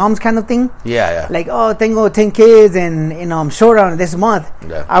like my mom's kind of thing. Yeah. Like, tengo 10 kids and I'm short on this month.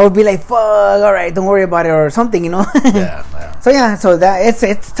 Yeah. I would be like, fuck, all right, don't worry about it or something, Yeah. So that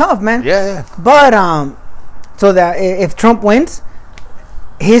it's tough, man. Yeah. But so that if Trump wins,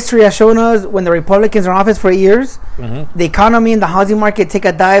 history has shown us when the Republicans are in office for 8 years, the economy and the housing market take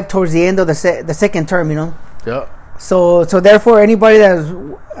a dive towards the end of the second term, Yeah. So therefore, anybody that's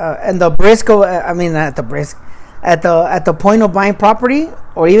at the point of buying property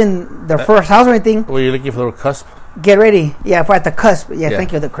or even their first house or anything. Were you looking for the cusp? Get ready, for at the cusp. Yeah.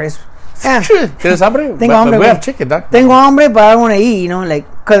 Thank you, the crisp. Yeah. ¿Tienes hambre? Tengo hambre. We have chicken, dog. Tengo hambre, but I want to eat.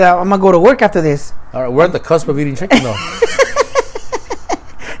 Because I'm gonna go to work after this. All right, we're at the cusp of eating chicken, though.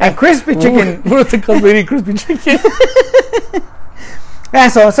 And crispy chicken. We're at the cusp of eating crispy chicken. Yeah,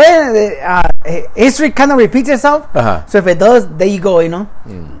 so history kind of repeats itself. So if it does, there you go,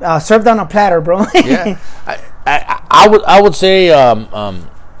 served on a platter, bro. Yeah, I would say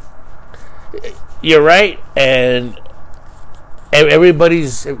you're right, and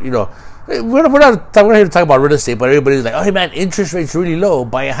everybody's we're not here to talk about real estate, but everybody's like, oh, hey man, interest rates really low,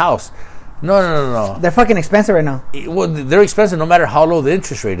 buy a house. No. They're fucking expensive right now. Well, they're expensive no matter how low the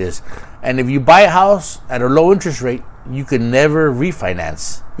interest rate is, and if you buy a house at a low interest rate, you can never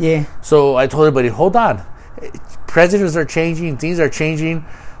refinance. Yeah. So I told everybody, hold on. Presidents are changing. Things are changing.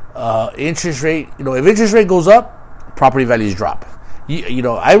 Interest rate, if interest rate goes up, property values drop.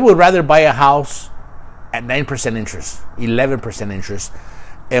 I would rather buy a house at 9% interest, 11% interest,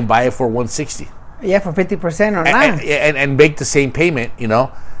 and buy it for $160. Yeah, for 50% or not. And make the same payment,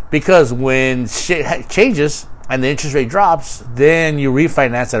 because when shit changes and the interest rate drops, then you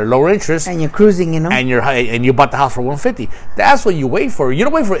refinance at a lower interest, and you're cruising, and you bought the house for $150. That's what you wait for. You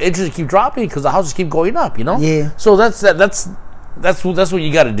don't wait for interest to keep dropping because the houses keep going up. Yeah. So that's what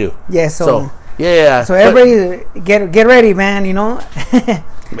you got to do. Yeah. So yeah. So everybody get ready, man.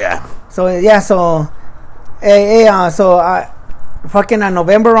 Yeah. So fucking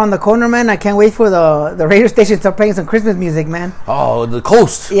November on the corner, man. I can't wait for the radio station to start playing some Christmas music, man. Oh, the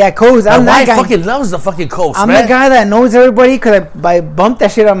coast. Yeah, coast. My wife fucking loves the fucking coast, I'm man. the guy that knows everybody because I bumped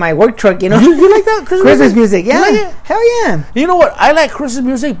that shit on my work truck, You like that Christmas music? Yeah. You like it? Hell yeah. You know what? I like Christmas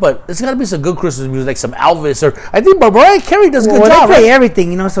music, but it's got to be some good Christmas music, like some Elvis, or I think Mariah Carey does a good job. They play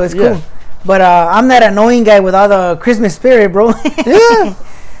everything, so it's cool. But I'm that annoying guy with all the Christmas spirit, bro. Yeah.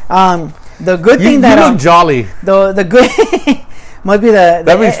 The good thing that you look jolly. The good must be the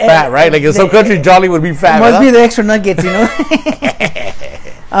that means fat, right? Like in some country, jolly would be fat. Must be the extra nuggets,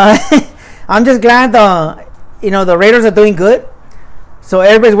 I'm just glad the Raiders are doing good. So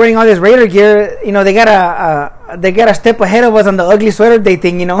everybody's wearing all this Raider gear. They got a step ahead of us on the ugly sweater day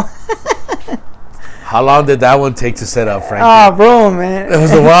thing. How long did that one take to set up, Frank? Oh, bro, man. It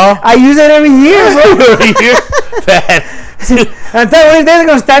was a while. I use it every year, bro. Every year, fat. Until they're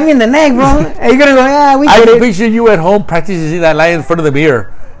gonna stab me in the neck, bro. And you're gonna go, we get it. I picture you at home practicing that line in front of the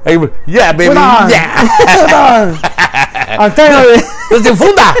mirror. Yeah, baby. Hold on. Yeah. Hold on. I'm telling you. Desde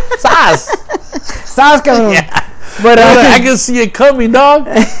funda. Sas. Sounds coming. Yeah. But I can see it coming, dog.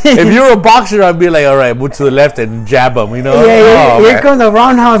 If you're a boxer, I'd be like, all right, move to the left and jab him, you know? yeah, Oh, here man. comes the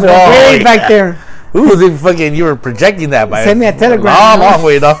roundhouse way back there. Ooh, they fucking, you were projecting that by Send me a telegram. long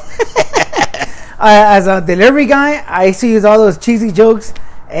way, dog. As a delivery guy, I used to use all those cheesy jokes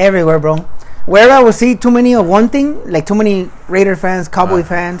everywhere, bro. Wherever I would see too many of one thing, like too many Raider fans, Cowboy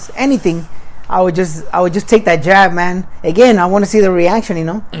fans, anything, I would just take that jab, man. Again, I want to see the reaction, you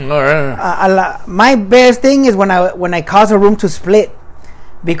know. All right. My best thing is when I cause a room to split,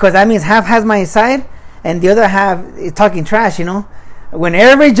 because that means half has my side and the other half is talking trash, you know. When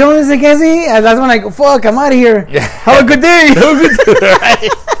everybody joins against me, that's when I go, fuck, I'm out of here. Yeah. Have a good day. Have a good day, right?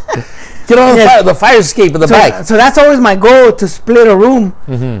 Get on the fire escape in the back. So that's always my goal, to split a room,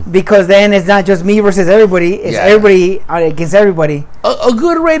 because then it's not just me versus everybody. It's everybody against everybody. A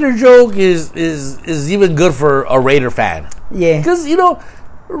good Raider joke is even good for a Raider fan. Yeah. Because, you know,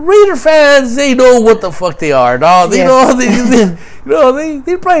 Raider fans, they know what the fuck they are, dog. They know they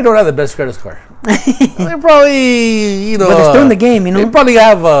probably don't have the best credit score. They probably, you know, But they're still in the game, you know. They probably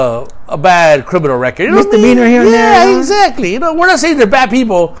have a bad criminal record. You know what I mean? Misdemeanor here and there. Yeah, exactly. You know, we're not saying they're bad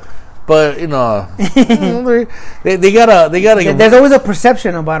people, but you know, they gotta. There's always a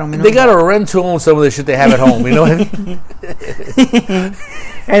perception about them, you know. They gotta rent to own some of the shit they have at home. You know what I mean?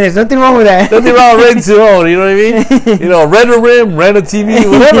 And there's nothing wrong with that. Nothing wrong with rent to own. You know what I mean? You know, rent a rim, rent a TV,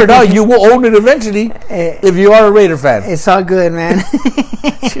 whatever. No, you will own it eventually if you are a Raider fan. It's all good, man.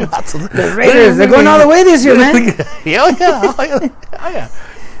 The Raiders, they're going all the way this year, man. yeah.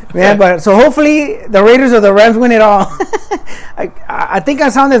 Yeah, but so hopefully the Raiders or the Rams win it all. I think I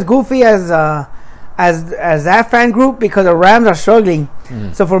sound as goofy as that fan group, because the Rams are struggling.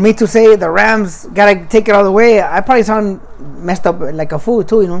 So for me to say the Rams gotta take it all the way, I probably sound messed up like a fool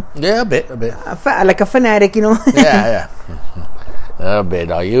too, you know. Yeah, a bit. Like a fanatic, you know. Yeah. A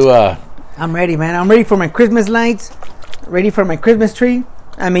bit. Are you? I'm ready, man. I'm ready for my Christmas lights. Ready for my Christmas tree.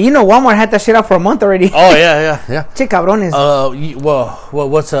 I mean, you know, Walmart had that shit out for a month already. Oh yeah. Che cabrones.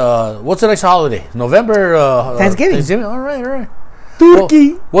 What's the next holiday? November. Thanksgiving. All right.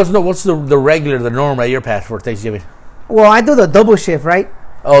 Turkey. What's the regular, the norm at your pass for Thanksgiving? Well, I do the double shift, right?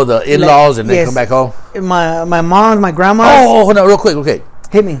 Oh, the in-laws and then come back home. My mom's, my grandma's. Oh, no, real quick. Okay,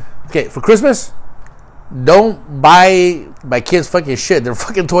 hit me. Okay, for Christmas, don't buy my kids fucking shit. They're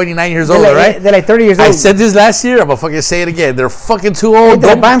fucking 29 years old, right? They're like 30 years old. I said this last year. I'm gonna fucking say it again. They're fucking too old.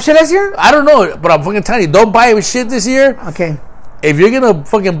 Did I buy them shit last year? I don't know, but I'm fucking telling you, don't buy them shit this year. Okay. If you're gonna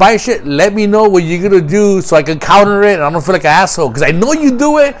fucking buy shit, let me know what you're gonna do so I can counter it and I don't feel like an asshole. Because I know you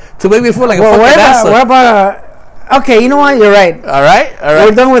do it to make me feel like a fucking asshole. What about okay, you know what? You're right. All right.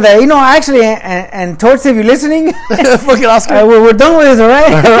 We're done with that. You know, actually, and Torts, if you're listening, fucking Oscar. We're done with this, all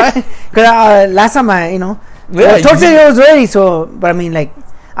right? All right. Because last time Torts said he was ready. So, but I mean, like,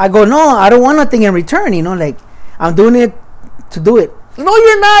 I go, no, I don't want nothing in return. You know, like, I'm doing it to do it. No,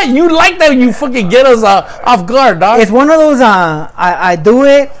 you're not. You like that when you fucking get us off guard, dog. It's one of those. I do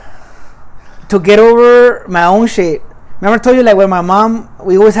it to get over my own shit. Remember I told you, like, when my mom,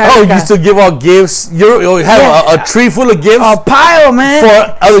 we always had... you used to give out gifts. You have a tree full of gifts. A pile, man.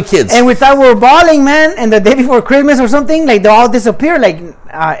 For other kids. And we thought we were balling, man. And the day before Christmas or something, like, they all disappear. Like,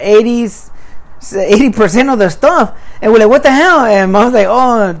 80% of the stuff. And we're like, what the hell? And Mom's like,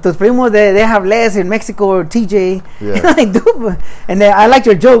 oh, tus primos, they have less in Mexico or TJ. Yeah. And I'm like, dude. And then I like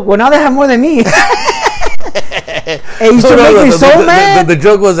your joke. Well, now they have more than me. And you should make me so mad. The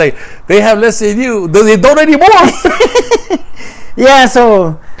joke was like, they have less than you. They don't anymore. Yeah,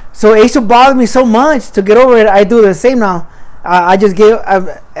 so it used to bother me so much to get over it. I do the same now. I just give.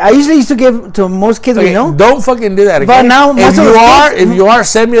 I usually used to give to most kids we know. Don't fucking do that again. But now, if you are,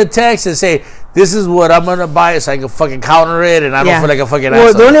 send me a text and say, this is what I'm gonna buy, so I can fucking counter it, and I don't feel like a fucking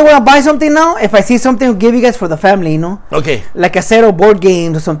asshole. The only way I buy something now, if I see something, I'll give you guys for the family, you know. Okay. Like a set of board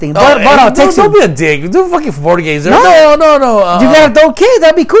games or something. But I'll text you. Don't be a dick. Do fucking board games. No. You got adult kids?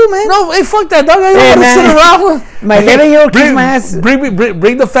 That'd be cool, man. No, hey, fuck that, dog. I don't want to sit around. My 11-year-old kicks my ass.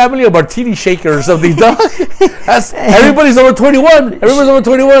 Bring the family a martini shaker or something, dog. Everybody's over 21. Everybody's over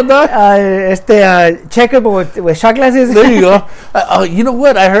 21, dog. Checker with shot glasses. There you go. You know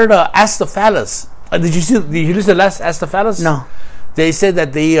what? I heard Ask the Fellas. Did you listen to last Ask the Fellas? No. They said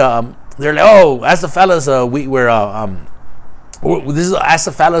that they're like, oh, Ask the Fellas, this is Ask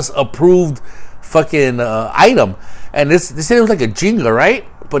the Fellas approved fucking item, and they said it was like a Jenga, right?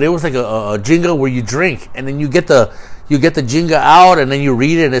 But it was like a Jenga where you drink, and then you get the you get the Jenga out, and then you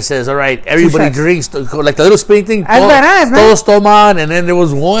read it, and it says, all right, everybody shots. drinks, like the little spinning thing. That's badass, man. Todos toman, and then there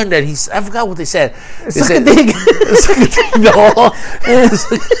was one that I forgot what they said. They Suck a said, dick. Suck a dick, no.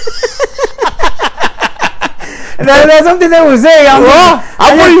 That's something they would say. I'm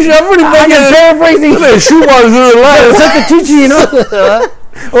pretty paraphrasing. Shoebox Suck a chichi, you know,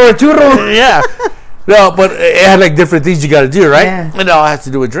 or a churro. Yeah. No, but it had like different things you got to do, right? Yeah. And it all has to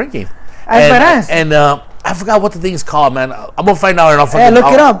do with drinking. That's badass. And I forgot what the thing's called, man. I'm gonna find out and I'll fucking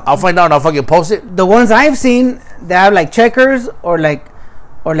look it up. I'll find out and I'll fucking post it. The ones I've seen, they have like checkers or like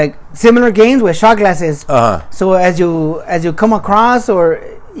similar games with shot glasses. So as you come across, or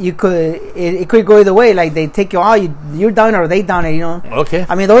you could it could go either way. Like they take you out, you're down or they down it. You know. Okay.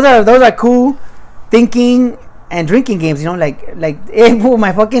 I mean, those are cool thinking and drinking games. You know, like fool,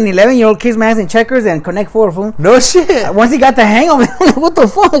 my fucking 11-year-old kid's my ass in checkers and Connect Four, fool. No shit. Once he got the hang of it, I'm like, what the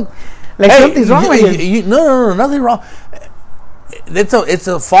fuck? Like something's wrong with you. No, nothing wrong. It's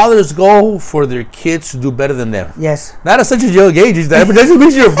a father's goal for their kids to do better than them. Yes. Not at such a young age, that just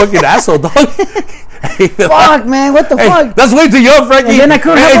means you're a fucking asshole, dog. Fuck, man, what the fuck? That's way too young, Frankie. And then I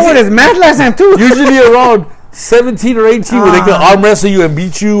couldn't help him with his math last time too. Usually around 17 or 18 when they can arm wrestle you and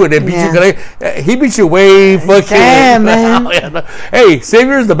beat you, and then beat you. He beat you way fucking. Damn, man. Hey,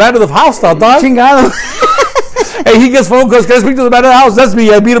 Xavier's the man of the house now, dog. Chingado. Hey, he gets phone calls. Can I speak to the man of the house? That's me.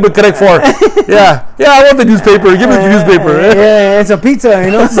 I beat him at Connect 4. Yeah, I want the newspaper. Give me the newspaper. Yeah, it's a pizza,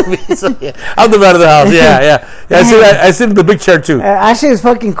 you know. I'm the man of the house. Yeah. I sit in the big chair too. Ashes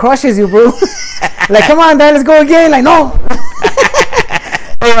fucking crushes you, bro. Like, come on, Dad, let's go again. Like, no.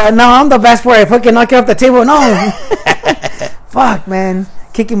 No, I'm the best boy. I fucking knock you off the table. No. Fuck, man.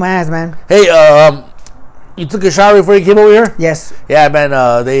 Kicking my ass, man. Hey, you took a shower before you came over here? Yes. Yeah, man.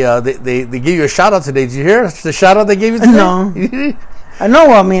 They gave you a shout out today. Did you hear the shout out they gave you today? No. I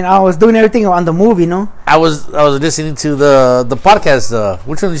know. I mean, I was doing everything on the move, you know. I was listening to the podcast.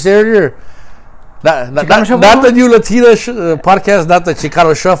 Which one did you say earlier? Not the new Latino podcast, not the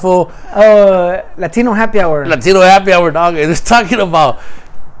Chicano Shuffle. Latino Happy Hour. Latino Happy Hour, dog. And it's talking about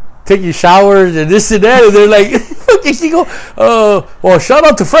taking showers and this and that, and they're like, fucking, she go, well, shout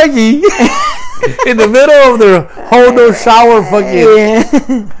out to Frankie in the middle of their whole no shower, fucking. Yeah.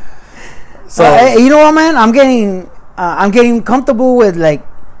 So you know what, man? I'm getting comfortable with like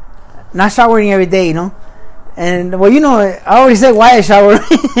not showering every day, you know. And well, you know, I already said why I shower.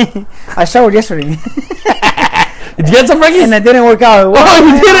 I showered yesterday. Did you get some Frankie? And it didn't work out. Oh,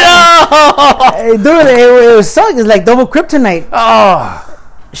 you did it! Oh. Dude, it was sucked. It's like double kryptonite. Oh.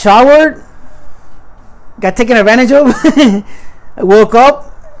 Showered, got taken advantage of. I woke up.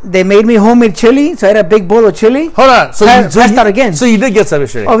 They made me homemade chili, so I had a big bowl of chili. Hold on. So passed out again. So you did get some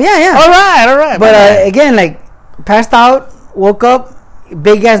yesterday? Oh yeah. All right. But again, like passed out, woke up,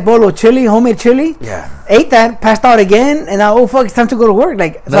 big ass bowl of chili, homemade chili. Yeah. Ate that, passed out again, and now fuck, it's time to go to work.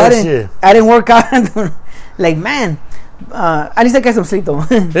 Like so I didn't work out. Like man, at least I got some sleep though.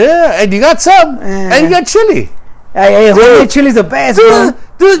 Yeah, and you got some, and you got chili. Homemade chili's the best, bro.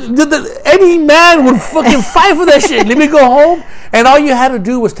 Dude, any man would fucking fight for that shit. Let me go home, and all you had to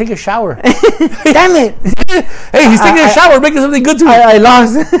do was take a shower. Damn it! Hey, he's taking a shower, making something good to him. I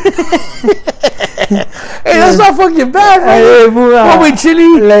lost. Hey, that's not fucking bad, bro. Homemade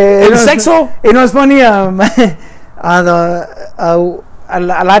chili and sexo. You know, it's funny. A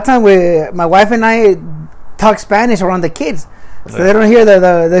lot of time with my wife and I talk Spanish around the kids, so they don't hear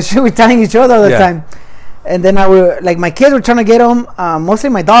the shit we're telling each other all the time. And then my kids were trying to get them,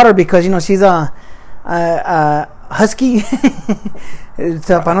 mostly my daughter, because you know she's a husky.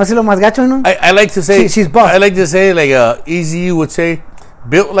 Para no decirlo más gacho, ¿no? I like to say she's buff. I like to say like Easy would say,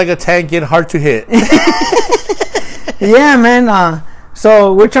 built like a tank yet hard to hit. Yeah, man.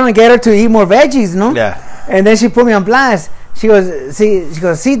 So we're trying to get her to eat more veggies, no? Yeah. And then she put me on blast. She goes,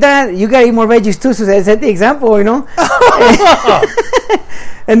 see Dad, you gotta eat more veggies too. So I set the example, you know.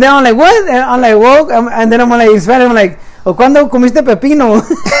 And then I'm like, what? And I'm like, well, and then I'm like, in Spanish, I'm like, ¿o cuándo comiste pepino?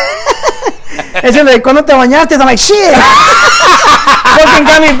 And she's like, ¿cuándo te bañaste? I'm like, shit. Fucking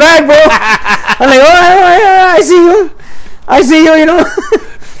got me back, bro. I'm like, all right, I see you, you know.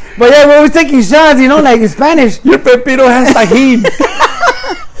 But yeah, we're always taking shots, you know, like in Spanish. Your pepino has tajin.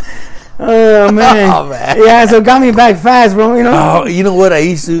 Oh man. Yeah, so got me back fast, bro. You know. Oh, you know what? I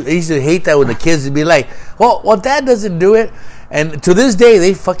used to hate that when the kids would be like, well, Dad doesn't do it, and to this day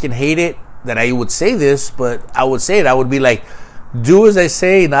they fucking hate it that I would say this, but I would say it. I would be like, do as I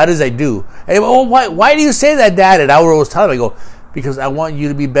say, not as I do. And well, why do you say that, Dad? And I would always tell them, I go, because I want you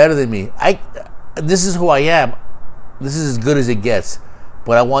to be better than me. This is who I am. This is as good as it gets.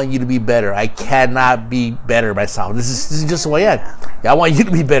 but I want you to be better. I cannot be better myself. This is just the way I am. Yeah, I want you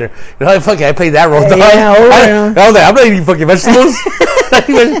to be better. You know, I played that role. I'm not eating fucking vegetables.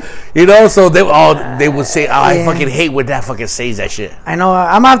 You know, so they would say, I fucking hate when that fucking says that shit. I know.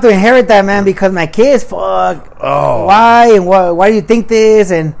 I'm gonna have to inherit that, man, because my kids, fuck. Oh. Why? And why do you think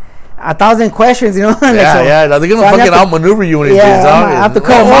this? And 1,000 questions, you know? Like, yeah. Now they're gonna fucking outmaneuver you when it gets out. I have to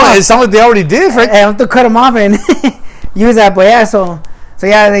cut them off. It sounds like they already did, Frank. I have to cut them off and use that. But yeah, so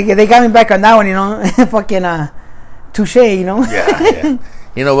yeah, they got me back on that one, you know? Fucking touche, you know? Yeah.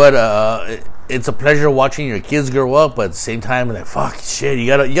 You know what? It's a pleasure watching your kids grow up, but at the same time, like, fuck, shit, you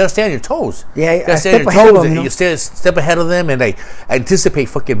gotta stay on your toes. Yeah, you gotta stay on your toes. You step ahead of them and like anticipate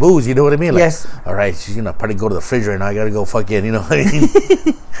fucking moves. You know what I mean? Like, yes. All right, she's gonna probably go to the refrigerator now. I gotta go fucking, you know what I mean?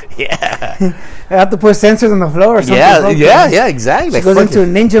 Yeah. I have to put sensors on the floor or something. Yeah, exactly. She goes into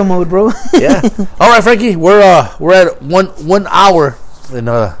ninja mode, bro. Yeah. All right, Frankie, we're at 1 hour, and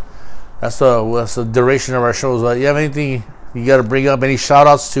that's the duration of our shows. You have anything you got to bring up? Any shout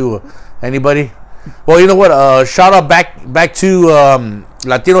outs to anybody? Well, you know what? Shout out back to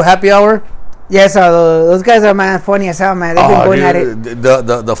Latino Happy Hour. Yes, those guys are, man, funny as hell, man. They've been going at it.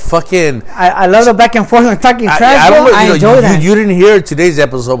 The fucking... I love the back and forth on talking trash, bro. I enjoy that. You didn't hear today's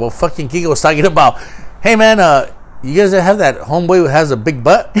episode, but fucking Kiko was talking about, hey, man, you guys have that homeboy who has a big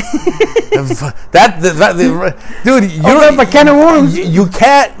butt? Dude, you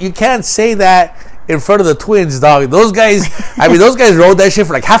can't say that in front of the twins, dog. Those guys rode that shit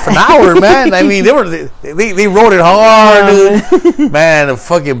for like half an hour, man. I mean, they rode it hard, dude. Man, a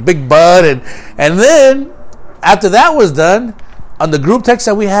fucking big butt, and then after that was done, on the group text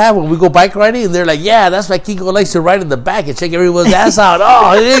that we have when we go bike riding, and they're like, yeah, that's why Kiko likes to ride in the back and check everyone's ass out.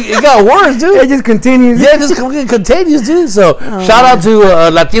 Oh, it got worse, dude. It just continues. Yeah, it just continues, dude. So shout out to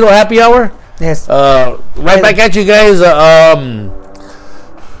Latino Happy Hour. Yes. Back at you guys.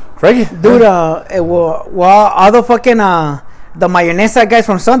 Frankie? Dude, well, all the fucking the mayonesa guys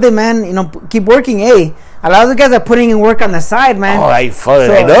from Sunday, man, you know, keep working, hey. A lot of the guys are putting in work on the side, man. Oh, I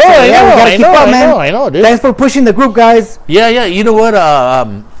know, dude. Thanks for pushing the group, guys. Yeah. You know what?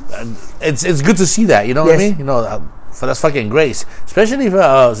 It's good to see that. You know what I mean? You know, that's fucking great. Especially for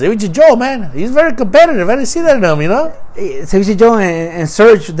Ceviche Joe, man. He's very competitive. I didn't see that in him. You know, Ceviche Joe and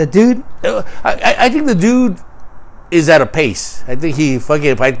Serge, the dude. I think the dude is at a pace. I think he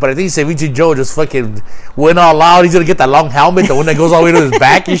fucking, but I think Ceviche Joe just fucking went all out. He's gonna get that long helmet, the one that goes all the way to his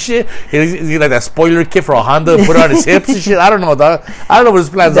back and shit. He's like that spoiler kit for a Honda, put it on his hips and shit. I don't know, dog. I don't know what his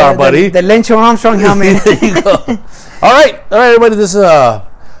plans are, buddy. The Lencho Armstrong helmet. There you go. All right, everybody. This is we're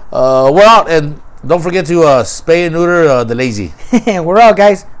out, and don't forget to spay and neuter the lazy. We're out,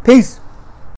 guys. Peace.